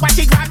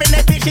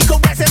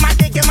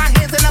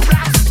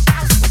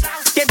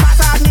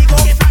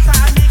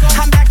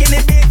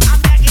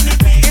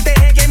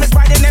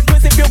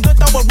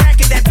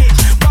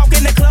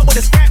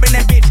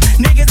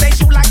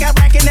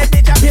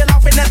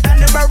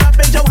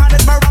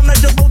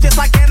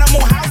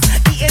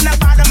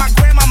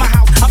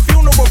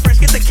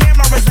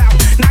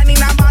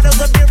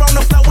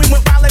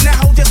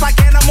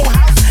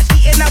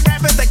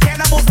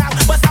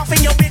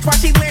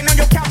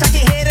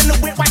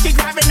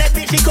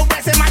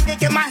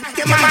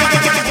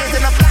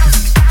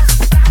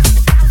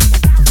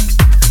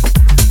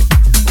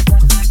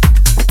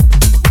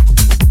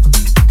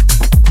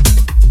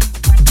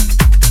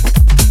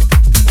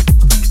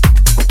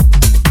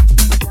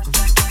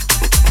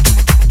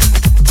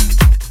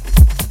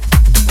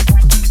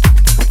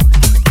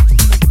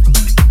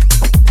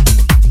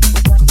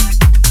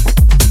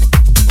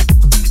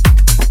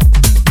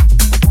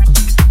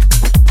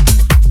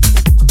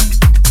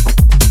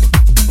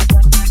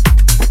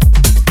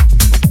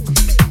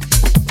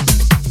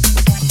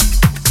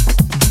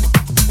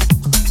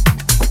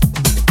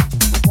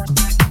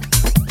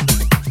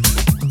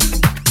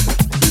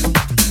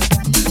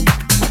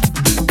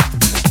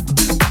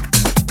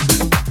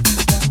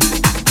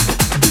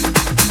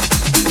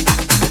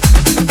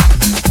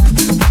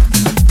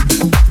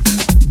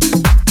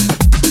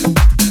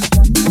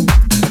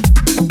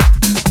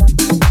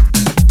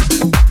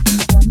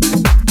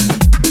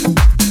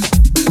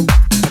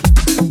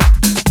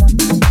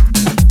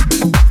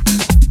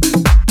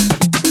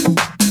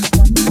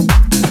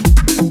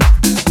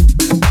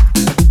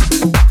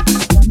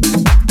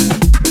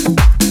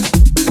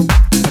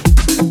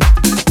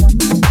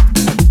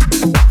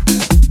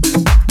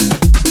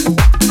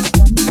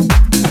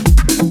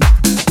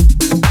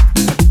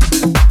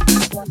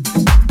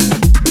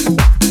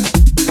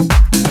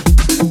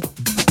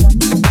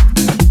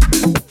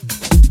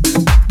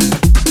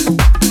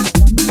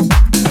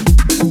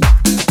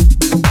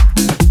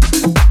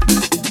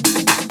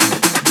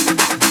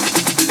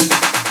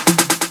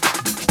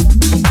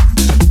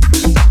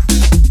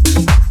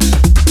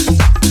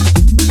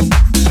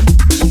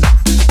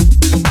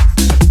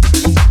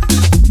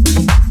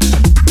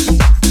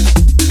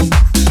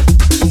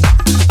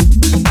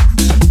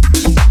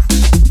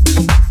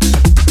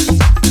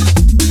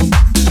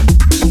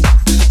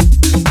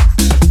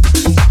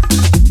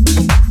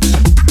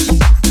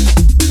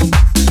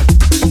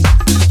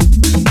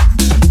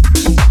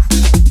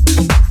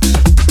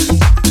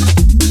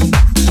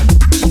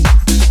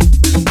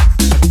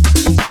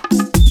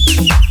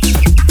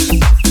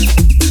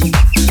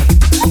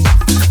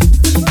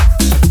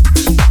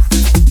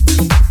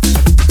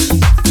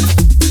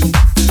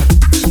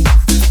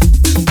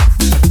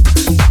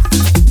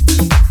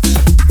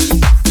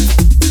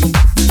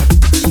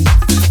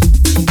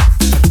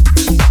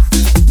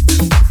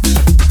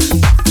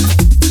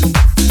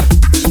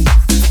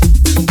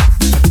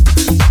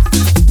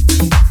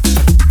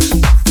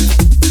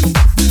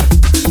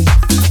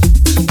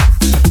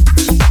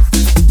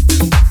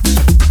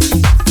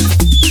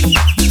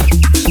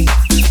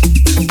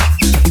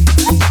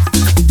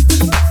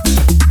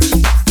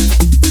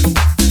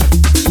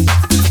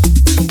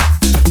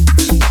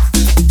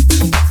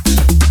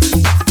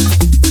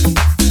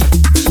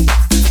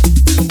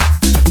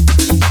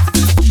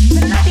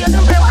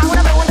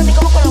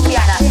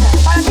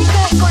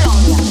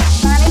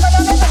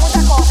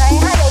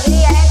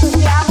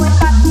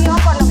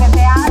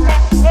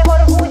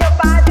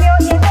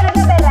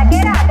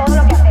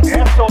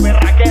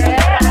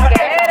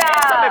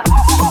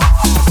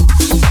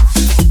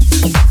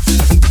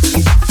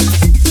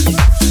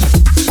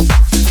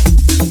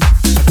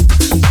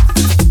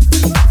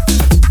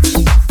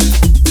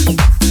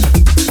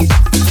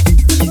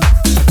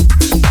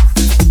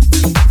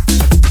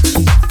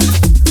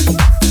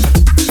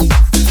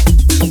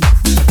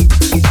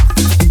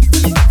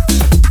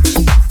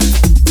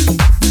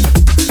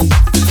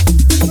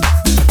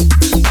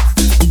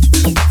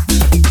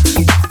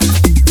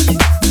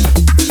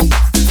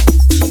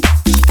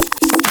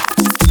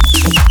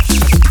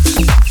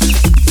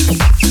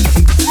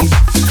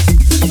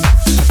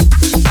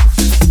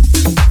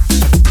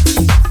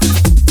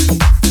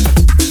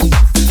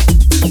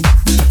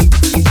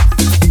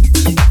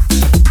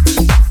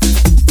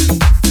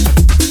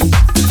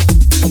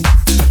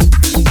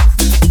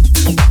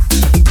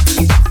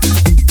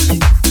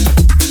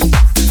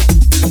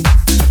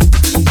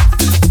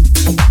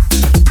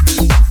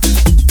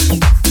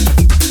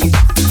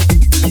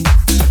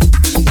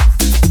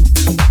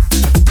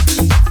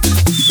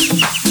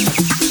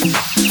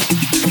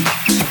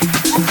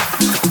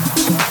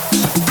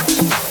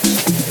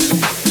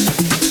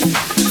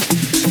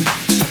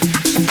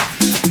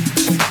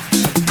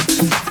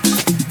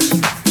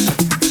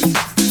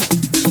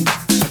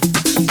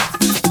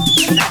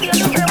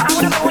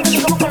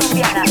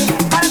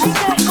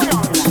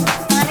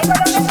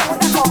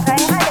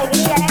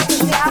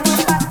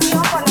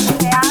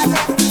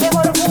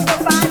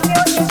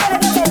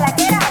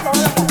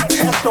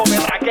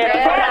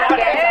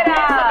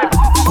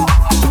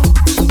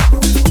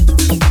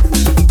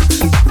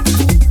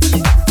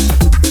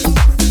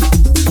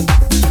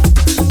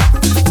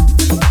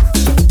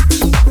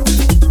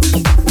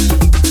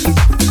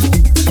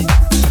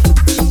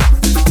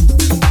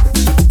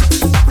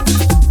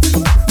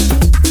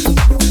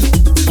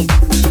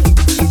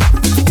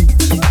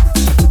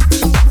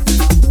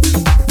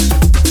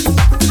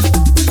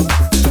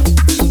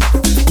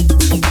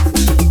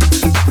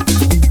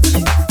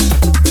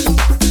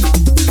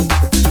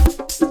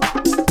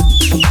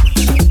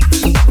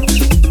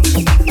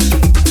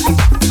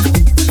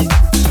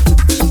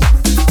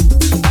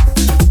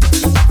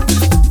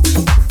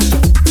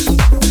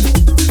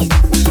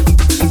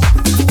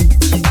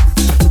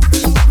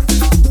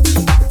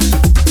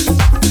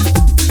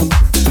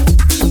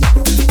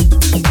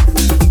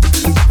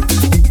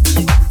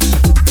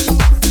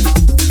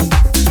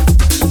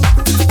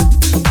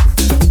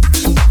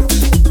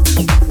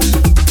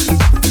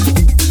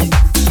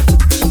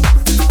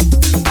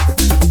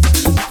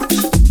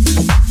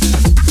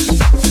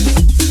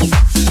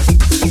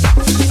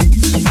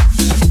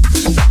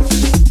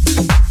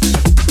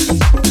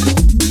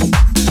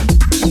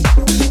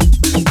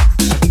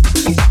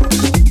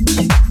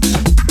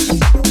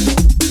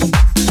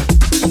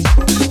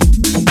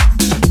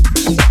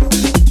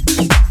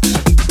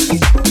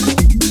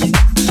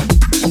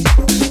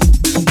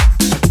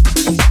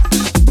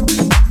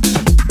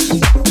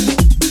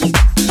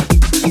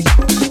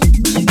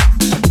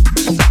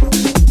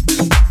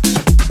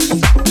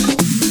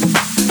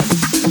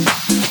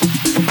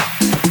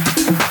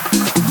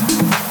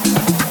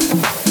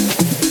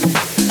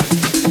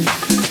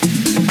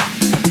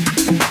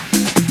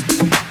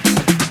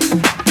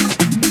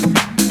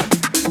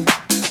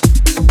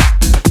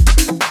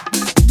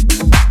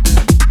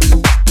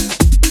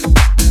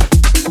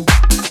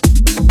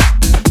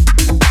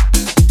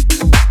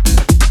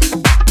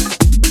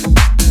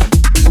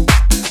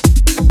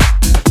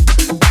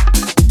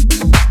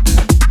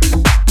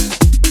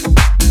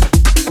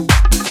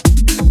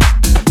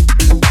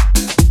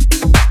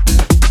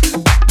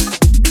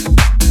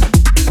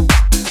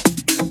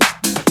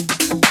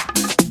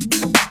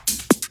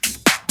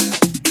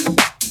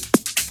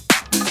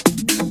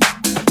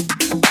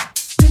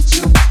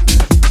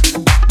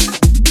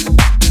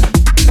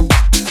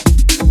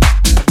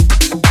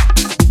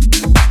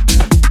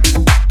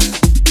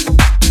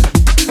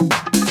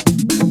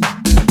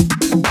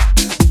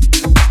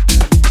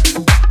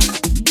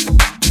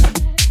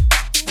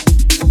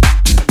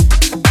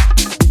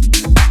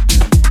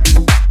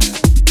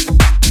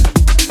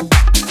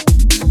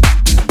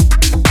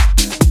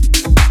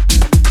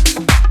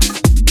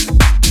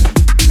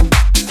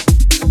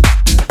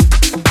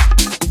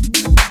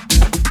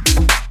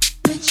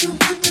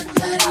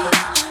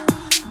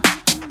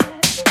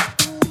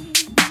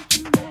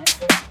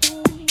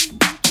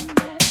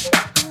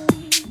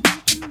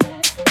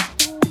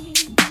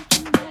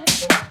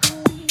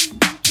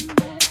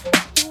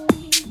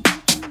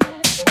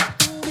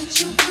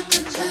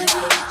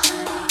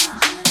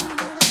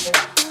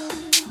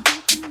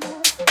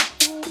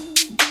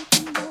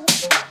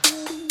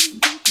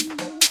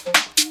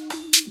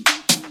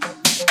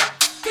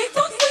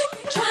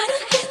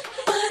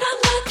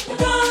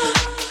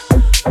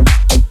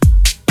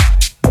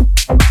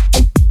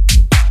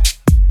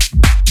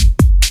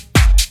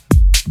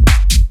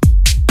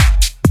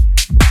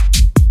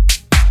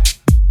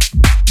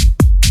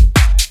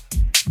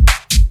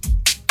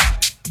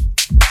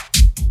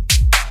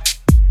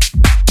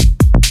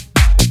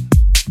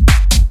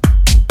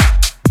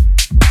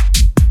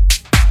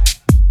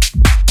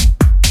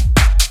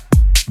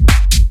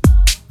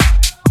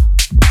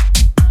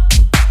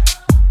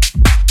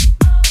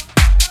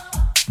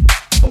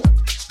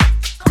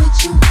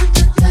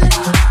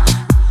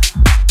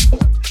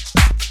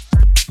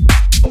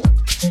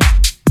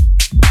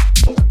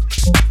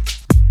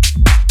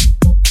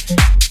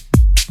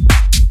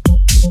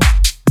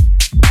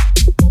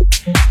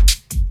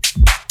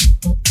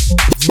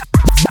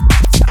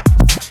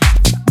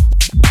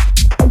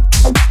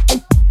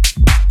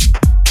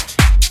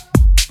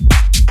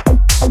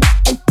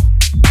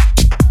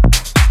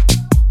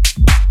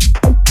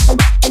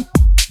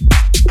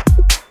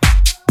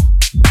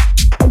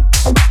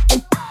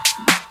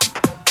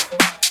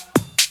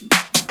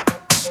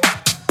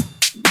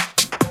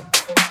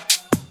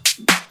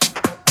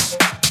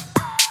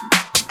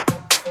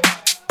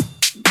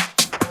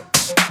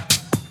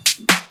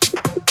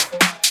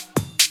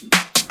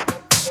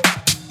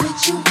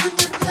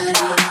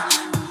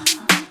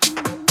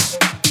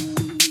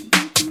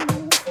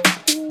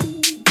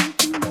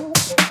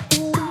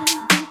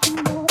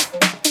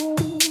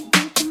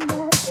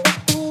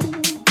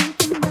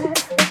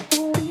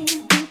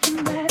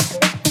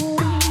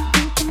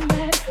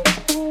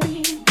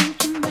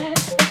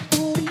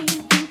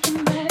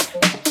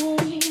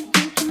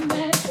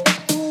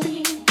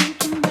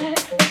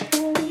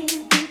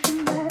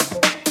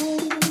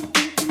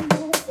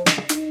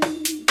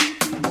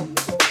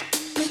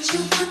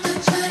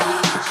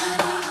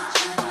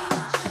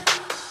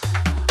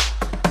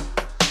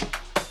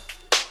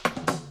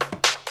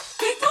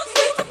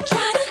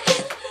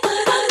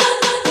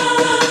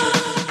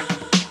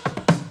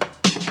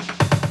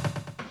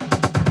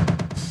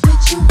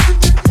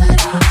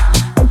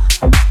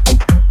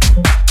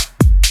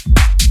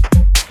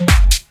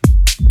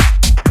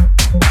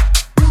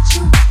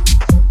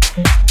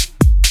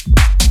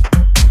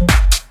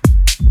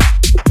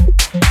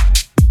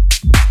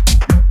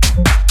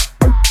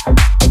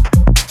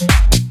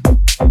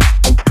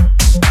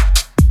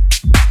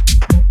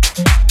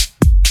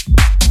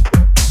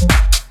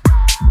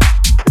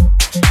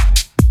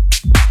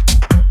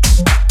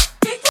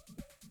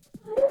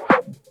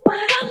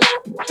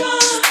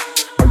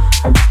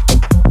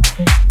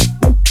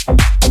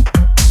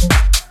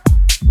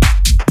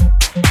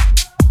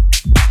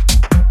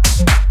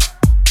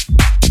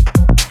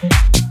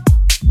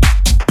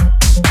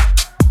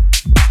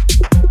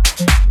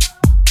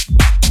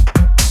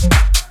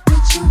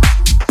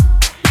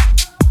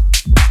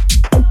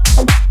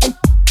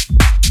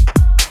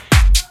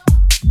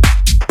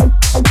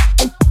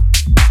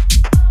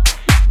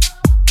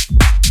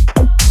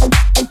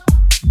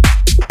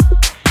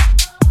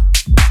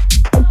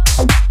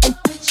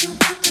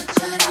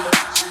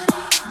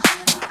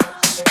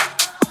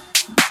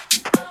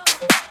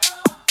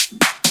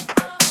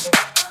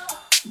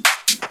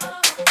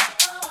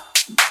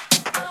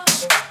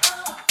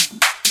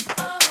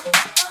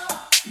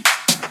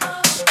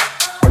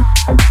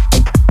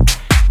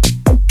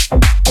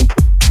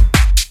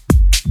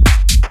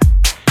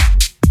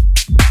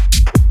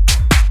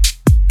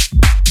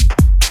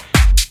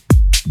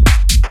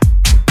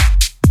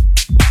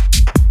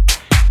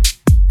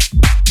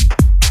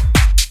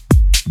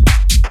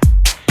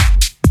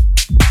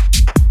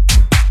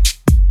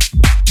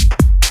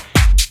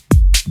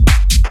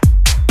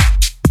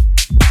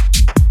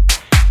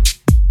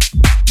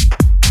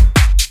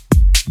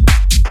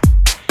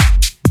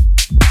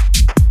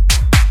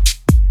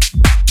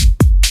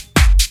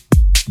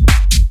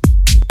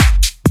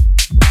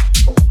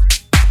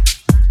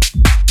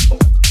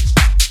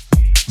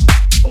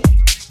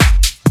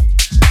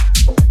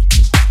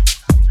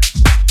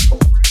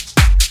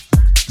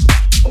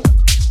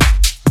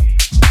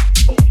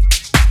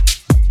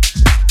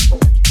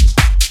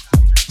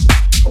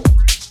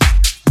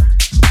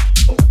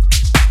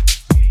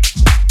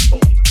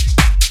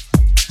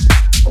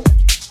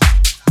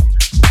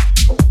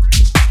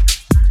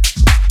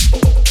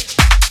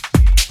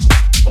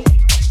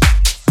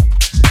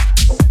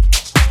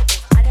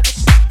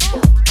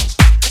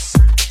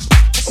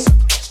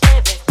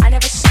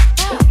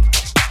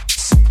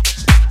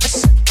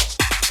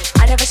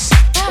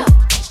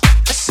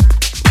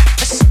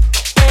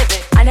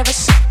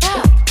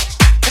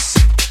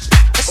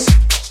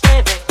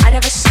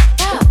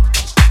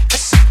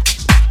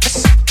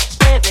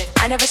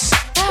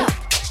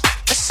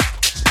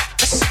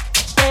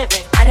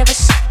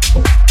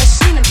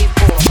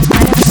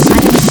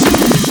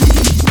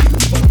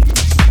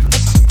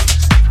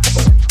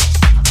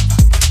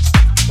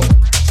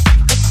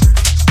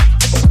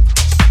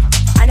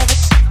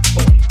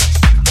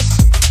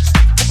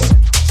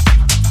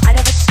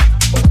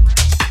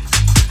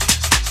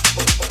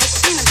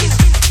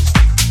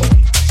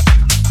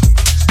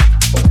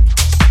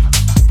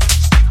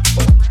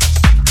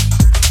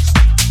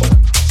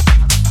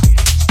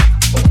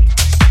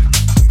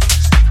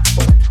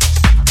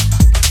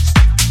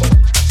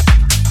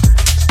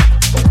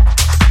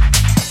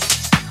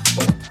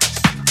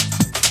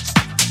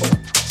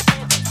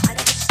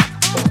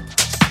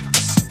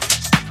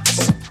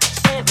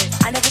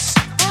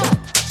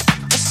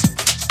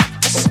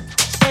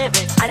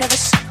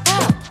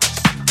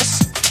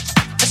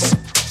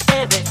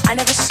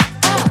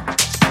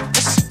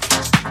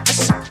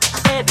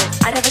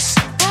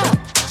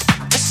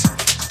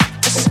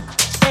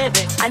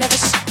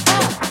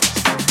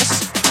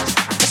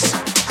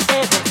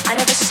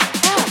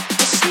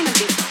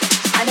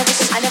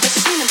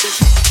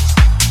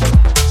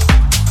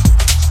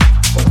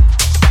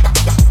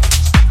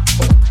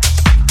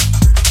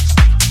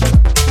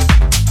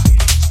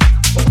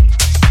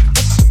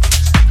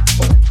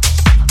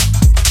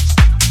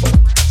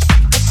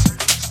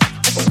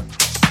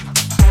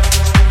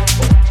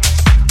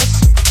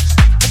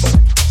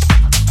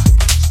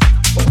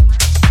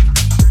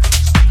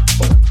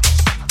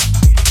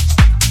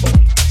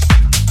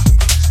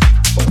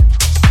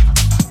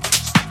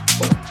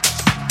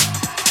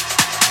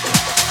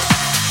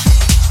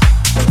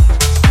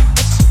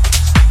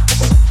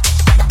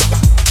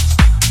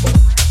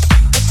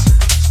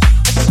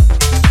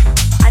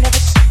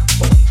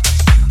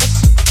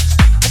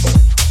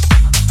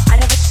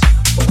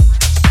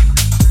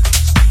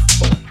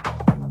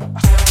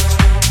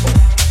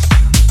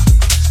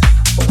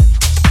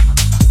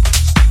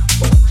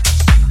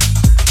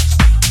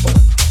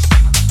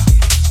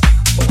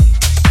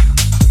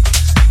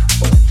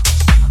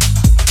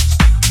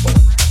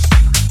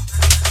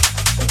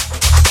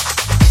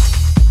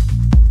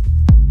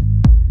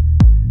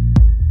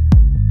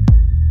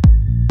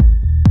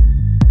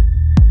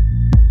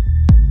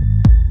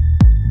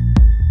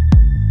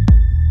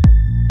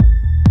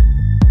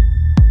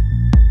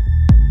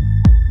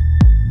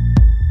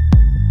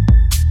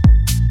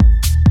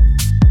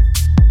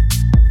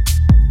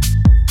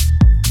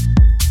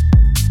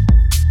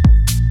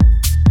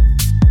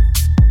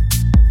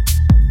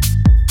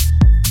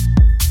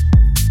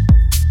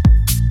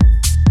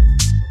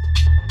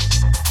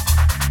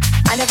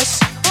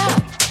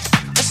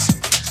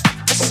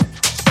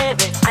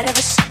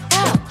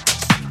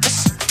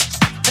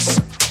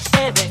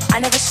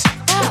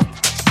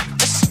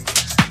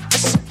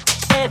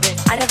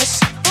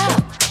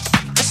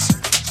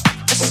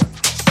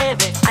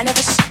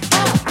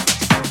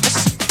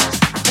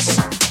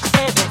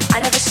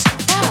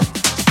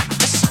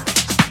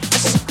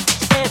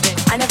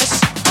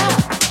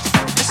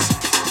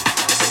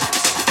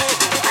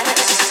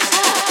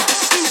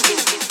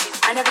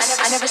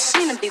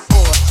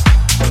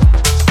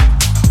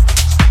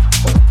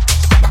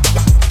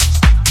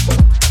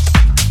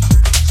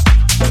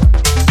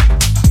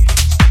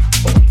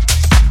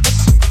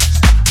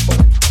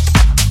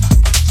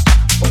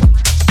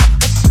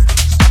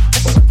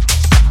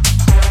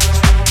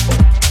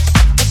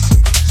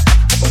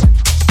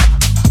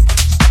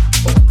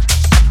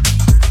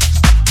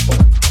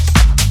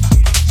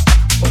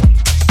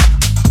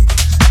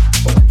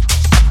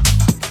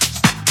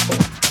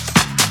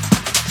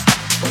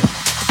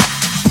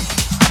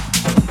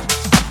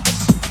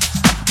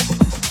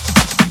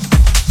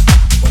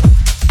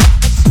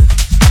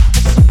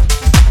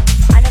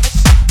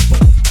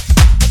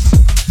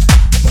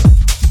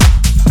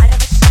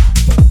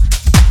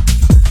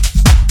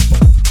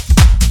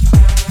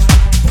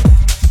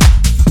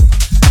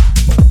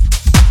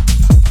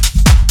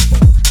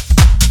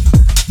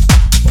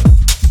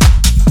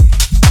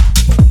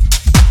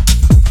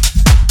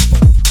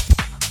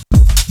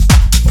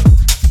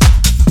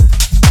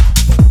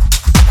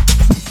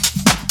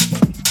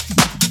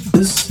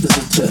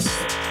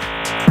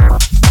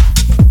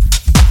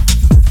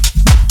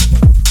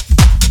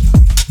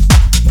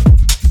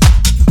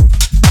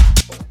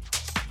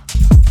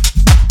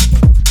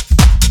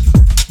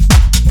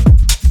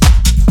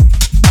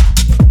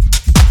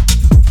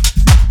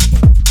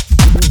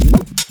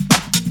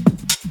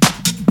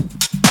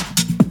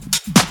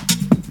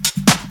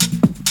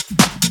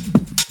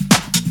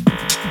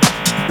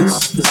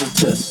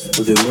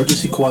of the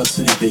emergency quad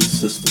city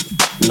based system.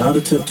 Do not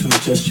attempt to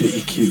adjust your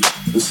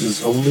EQ. This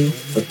is only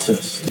a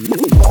test.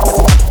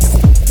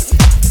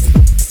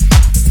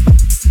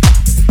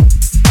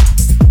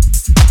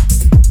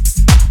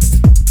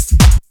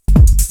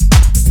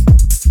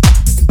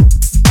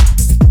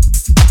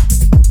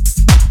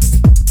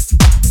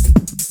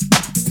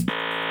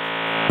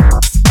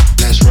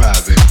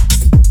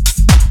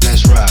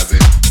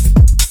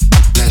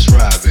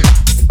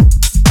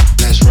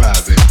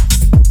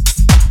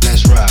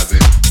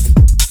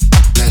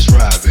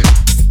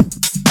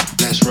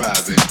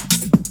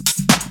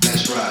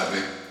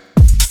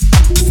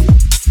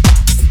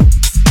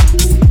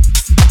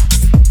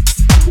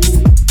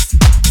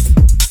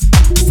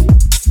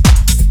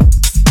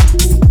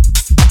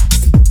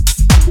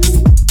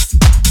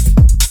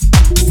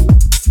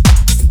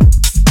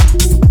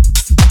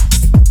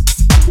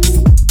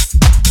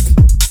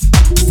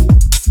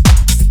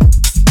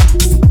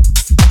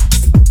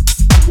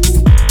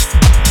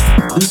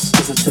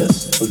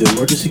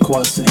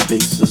 Quad city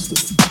based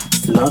system.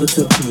 Do not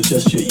attempt to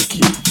adjust your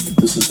EQ.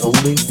 This is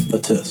only a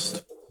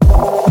test.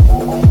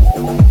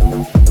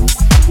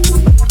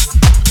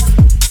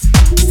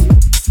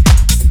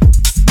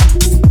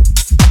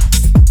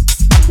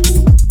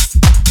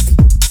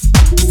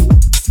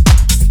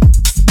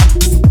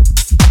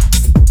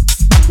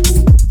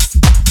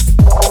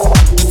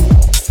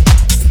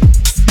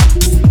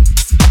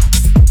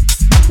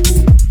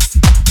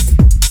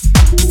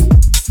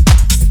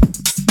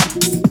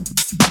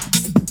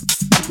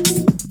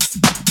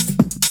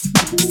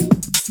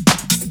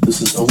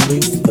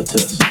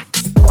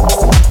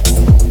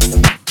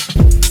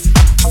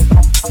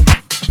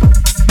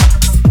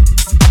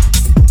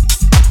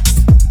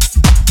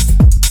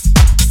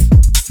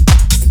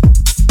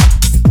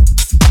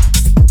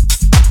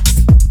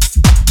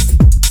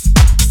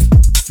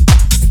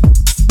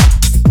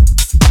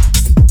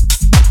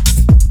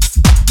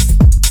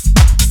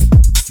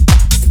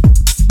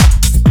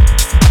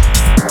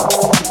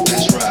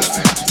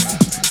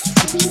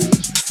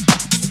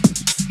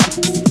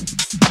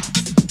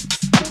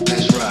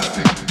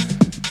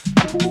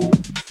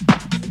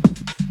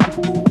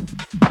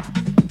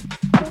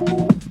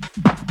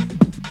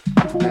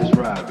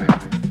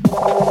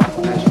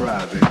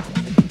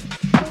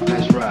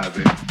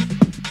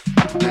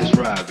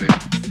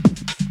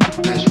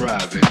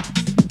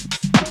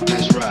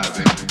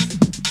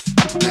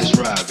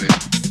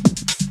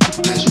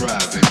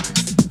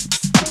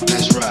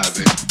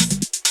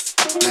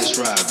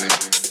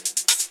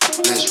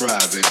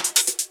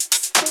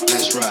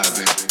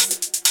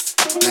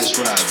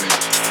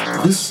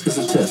 This is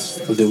a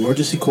test of the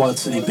emergency quad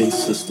city bass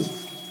system.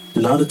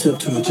 Do not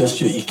attempt to adjust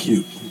your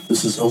EQ.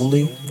 This is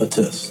only a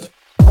test.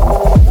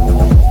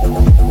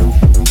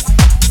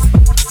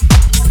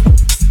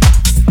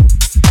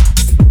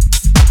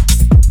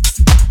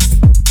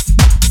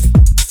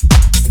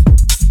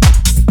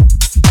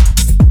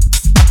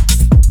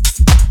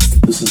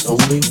 This is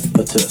only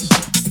a test.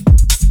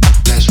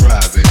 Let's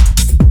ride it.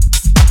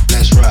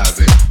 Let's ride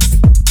it.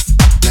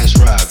 Let's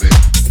ride it.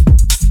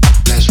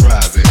 Let's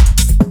ride it.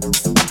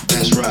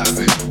 Let's ride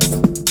it.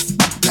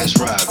 Let's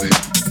ride it.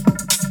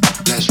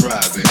 Let's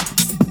ride it.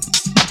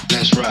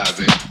 Let's ride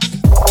it.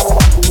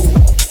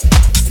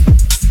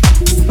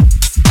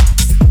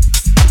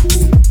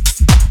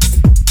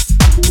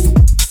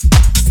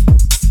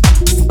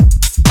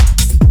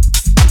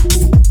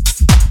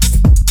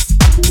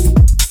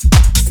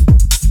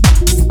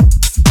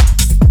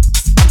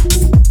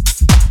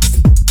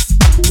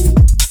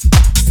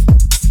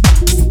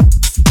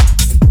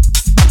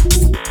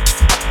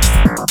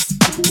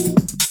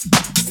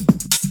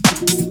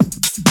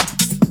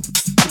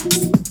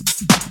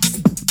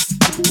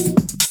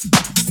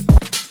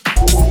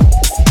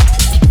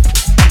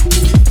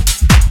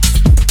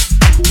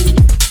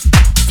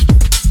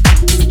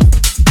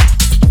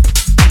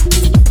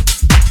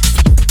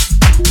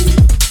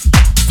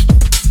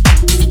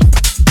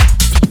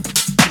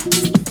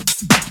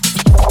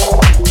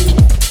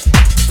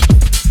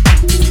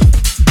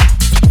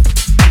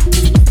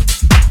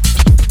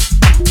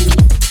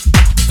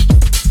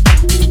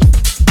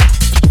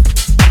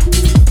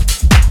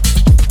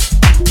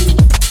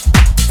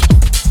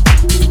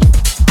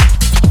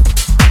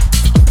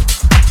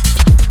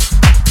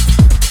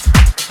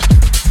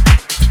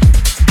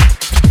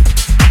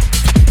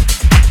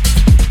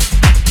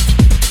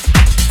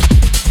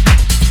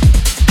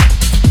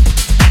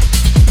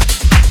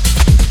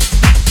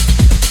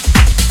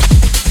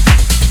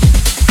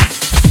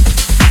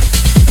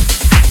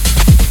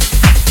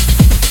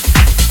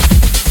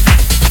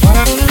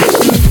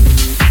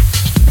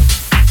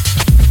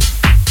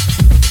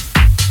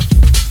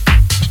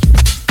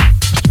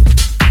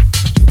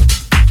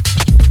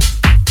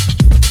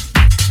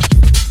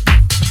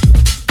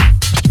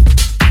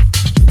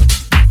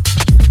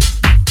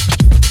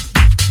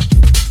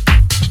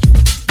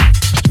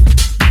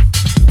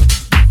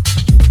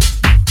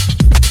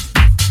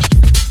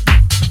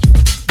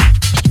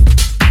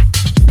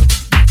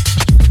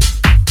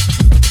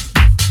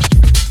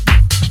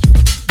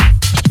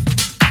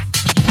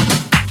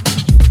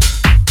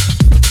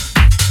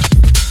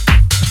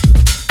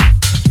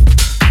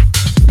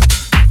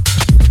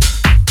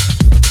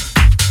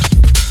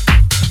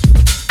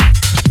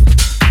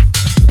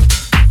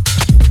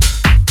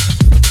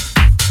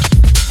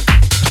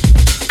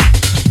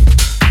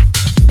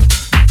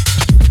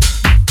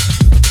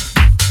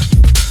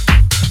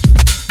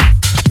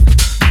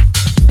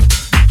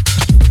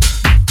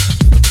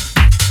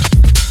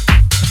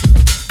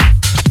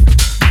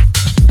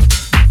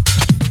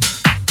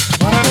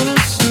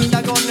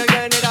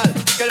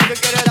 Que lo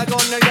que quiere la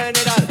con el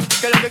general,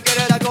 que lo que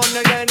quiere la con el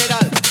general.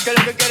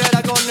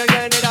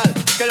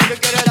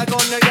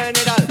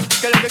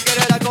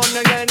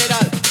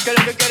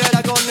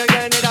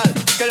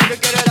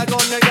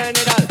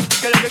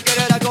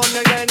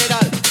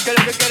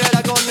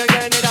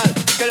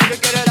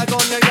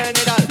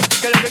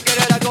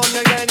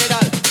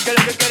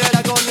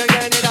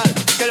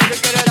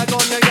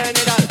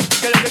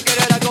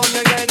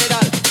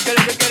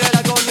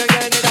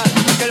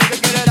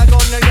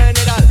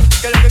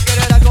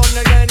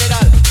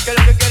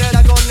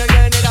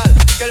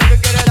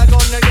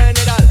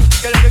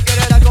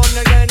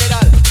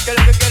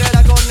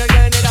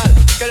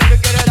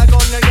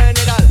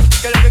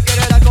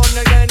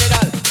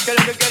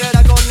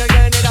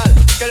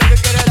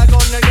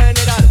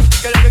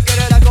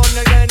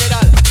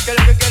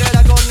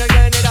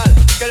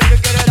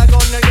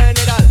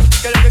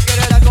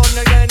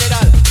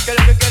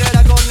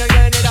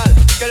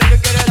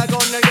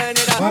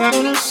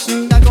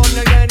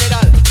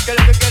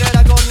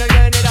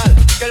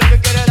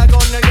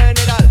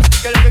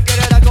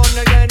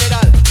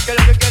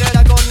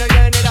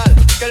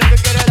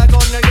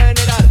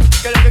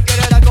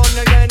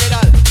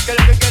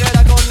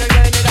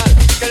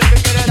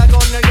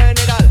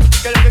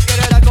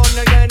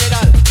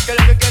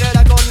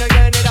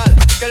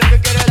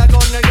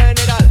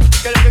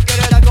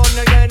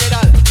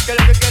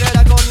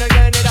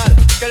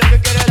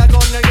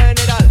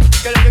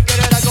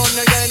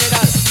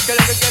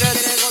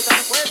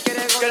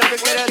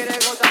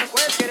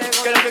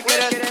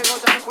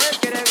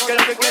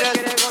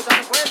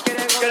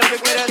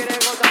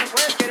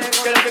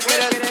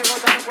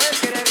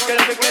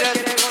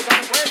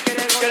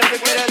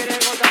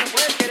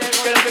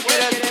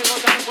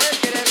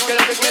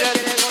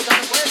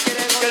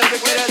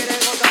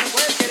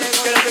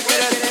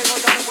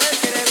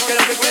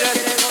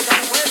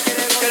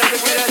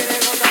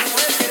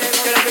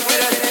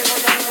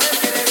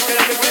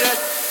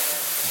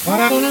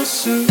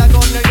 La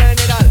con el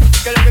general,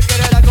 que lo que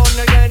quiere la con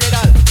el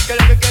general, que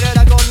lo que quiere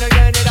la con el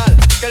general,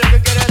 que lo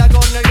que quiere la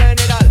con el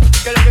general,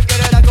 que lo que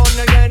quiere la con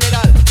el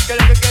general, que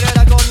lo que quiere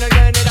la con el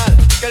general,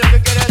 que lo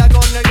que quiere la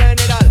con el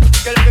general,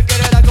 que lo que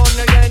quiere la con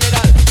el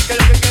general, que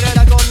lo que quiere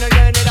la con el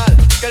general,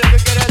 que lo que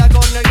quiere la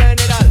con el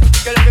general,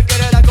 que lo que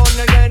quiere la con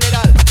el general,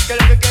 que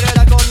lo que quiere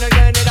la con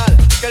el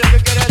general, que lo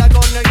que quiere la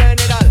con el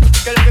general,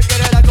 que lo que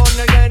quiere la con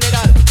el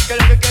general, que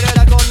lo que quiere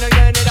la con el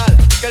general,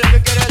 que lo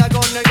que quiere la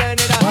con el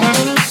general,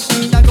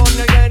 la con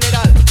el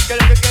general, que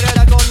lo que quiere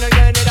la con el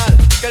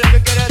general, que lo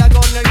que quiere la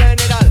con el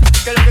general,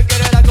 que lo que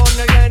quiere la con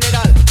el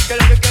general, que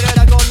lo que quiere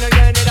la con el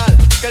general,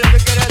 que lo que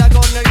quiere la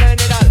con el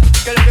general,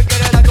 que lo que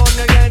quiere la con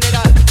el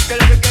general, que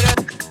lo que quiere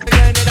el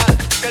general,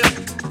 que lo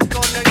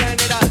con el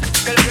general,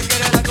 que lo que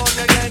quiere la con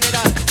el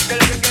general, que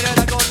lo que quiere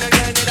la con el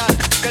general,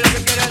 que lo que quiere la con el general, que lo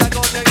que quiere la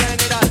con el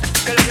general,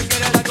 que lo que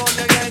quiere la con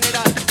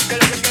el general, que lo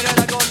que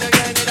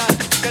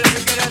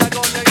quiere la con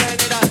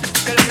el general,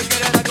 que lo que quiere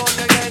la con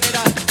el general,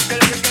 que lo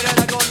que quiere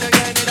la con el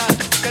general,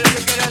 que lo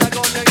que quiere la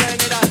con el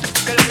general,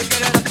 que lo que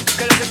quiere la,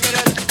 que lo que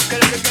quiere, que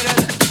lo que quiere,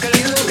 que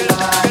lo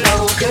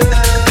que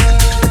quiere.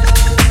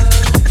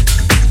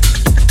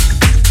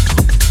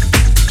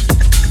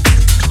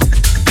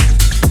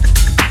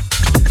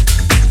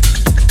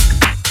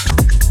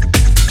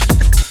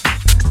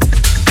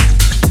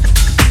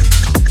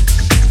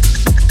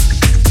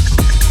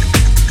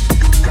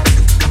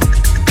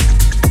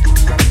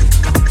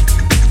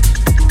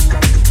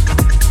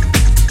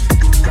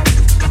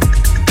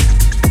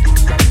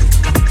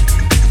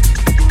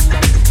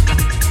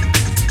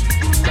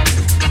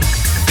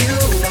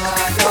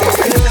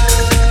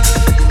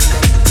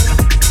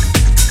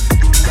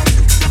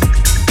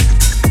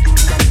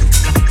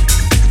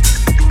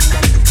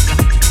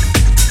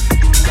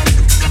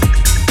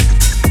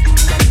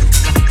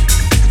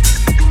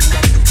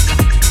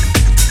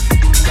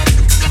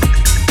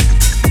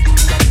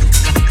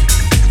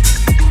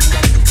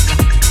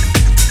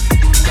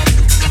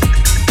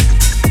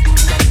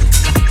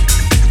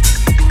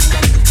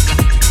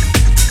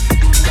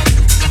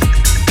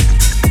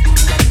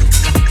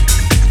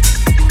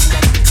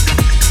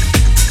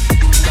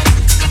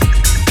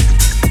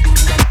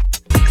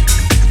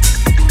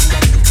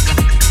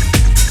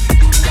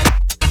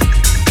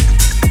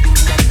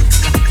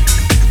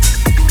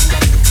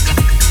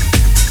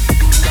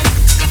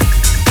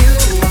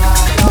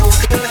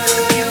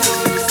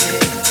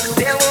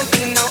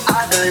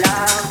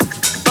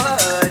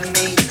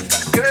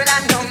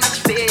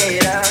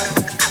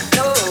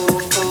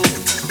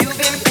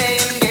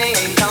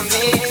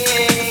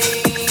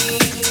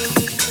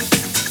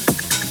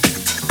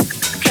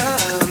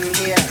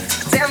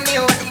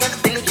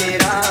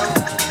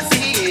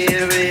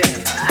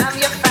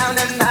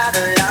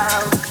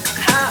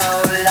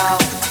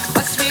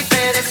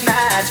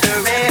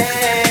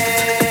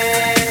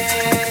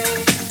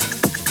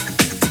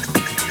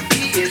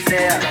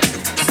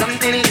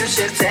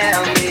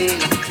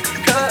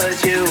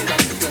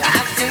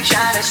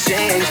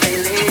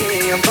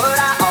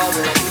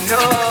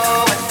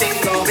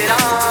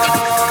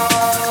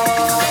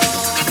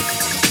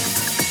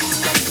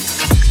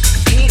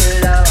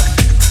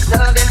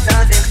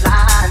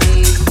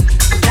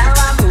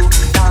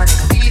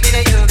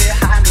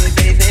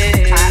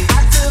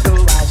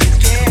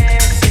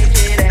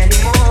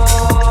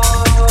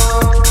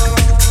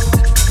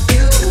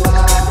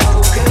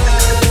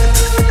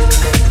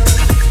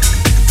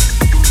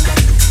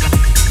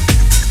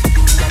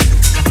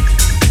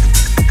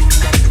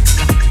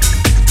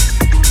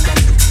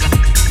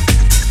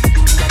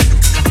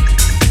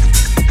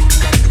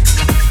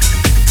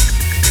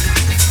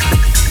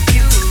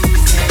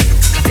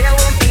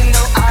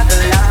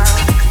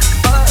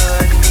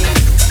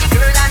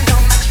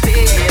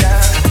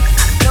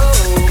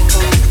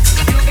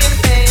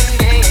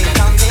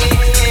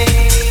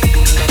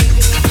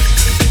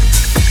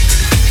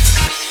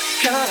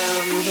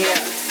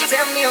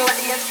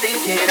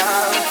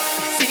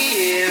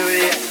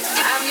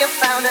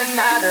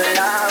 another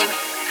love.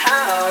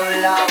 How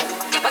long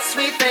must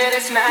we play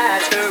this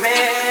masquerade?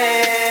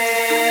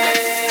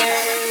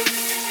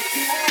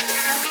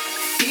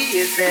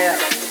 Is there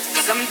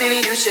something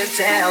you should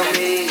tell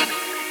me?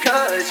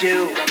 Cause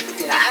you've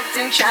been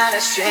acting kinda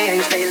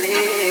strange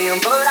lately,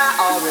 but I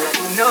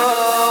already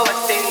know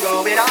what's been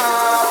going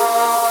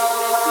on.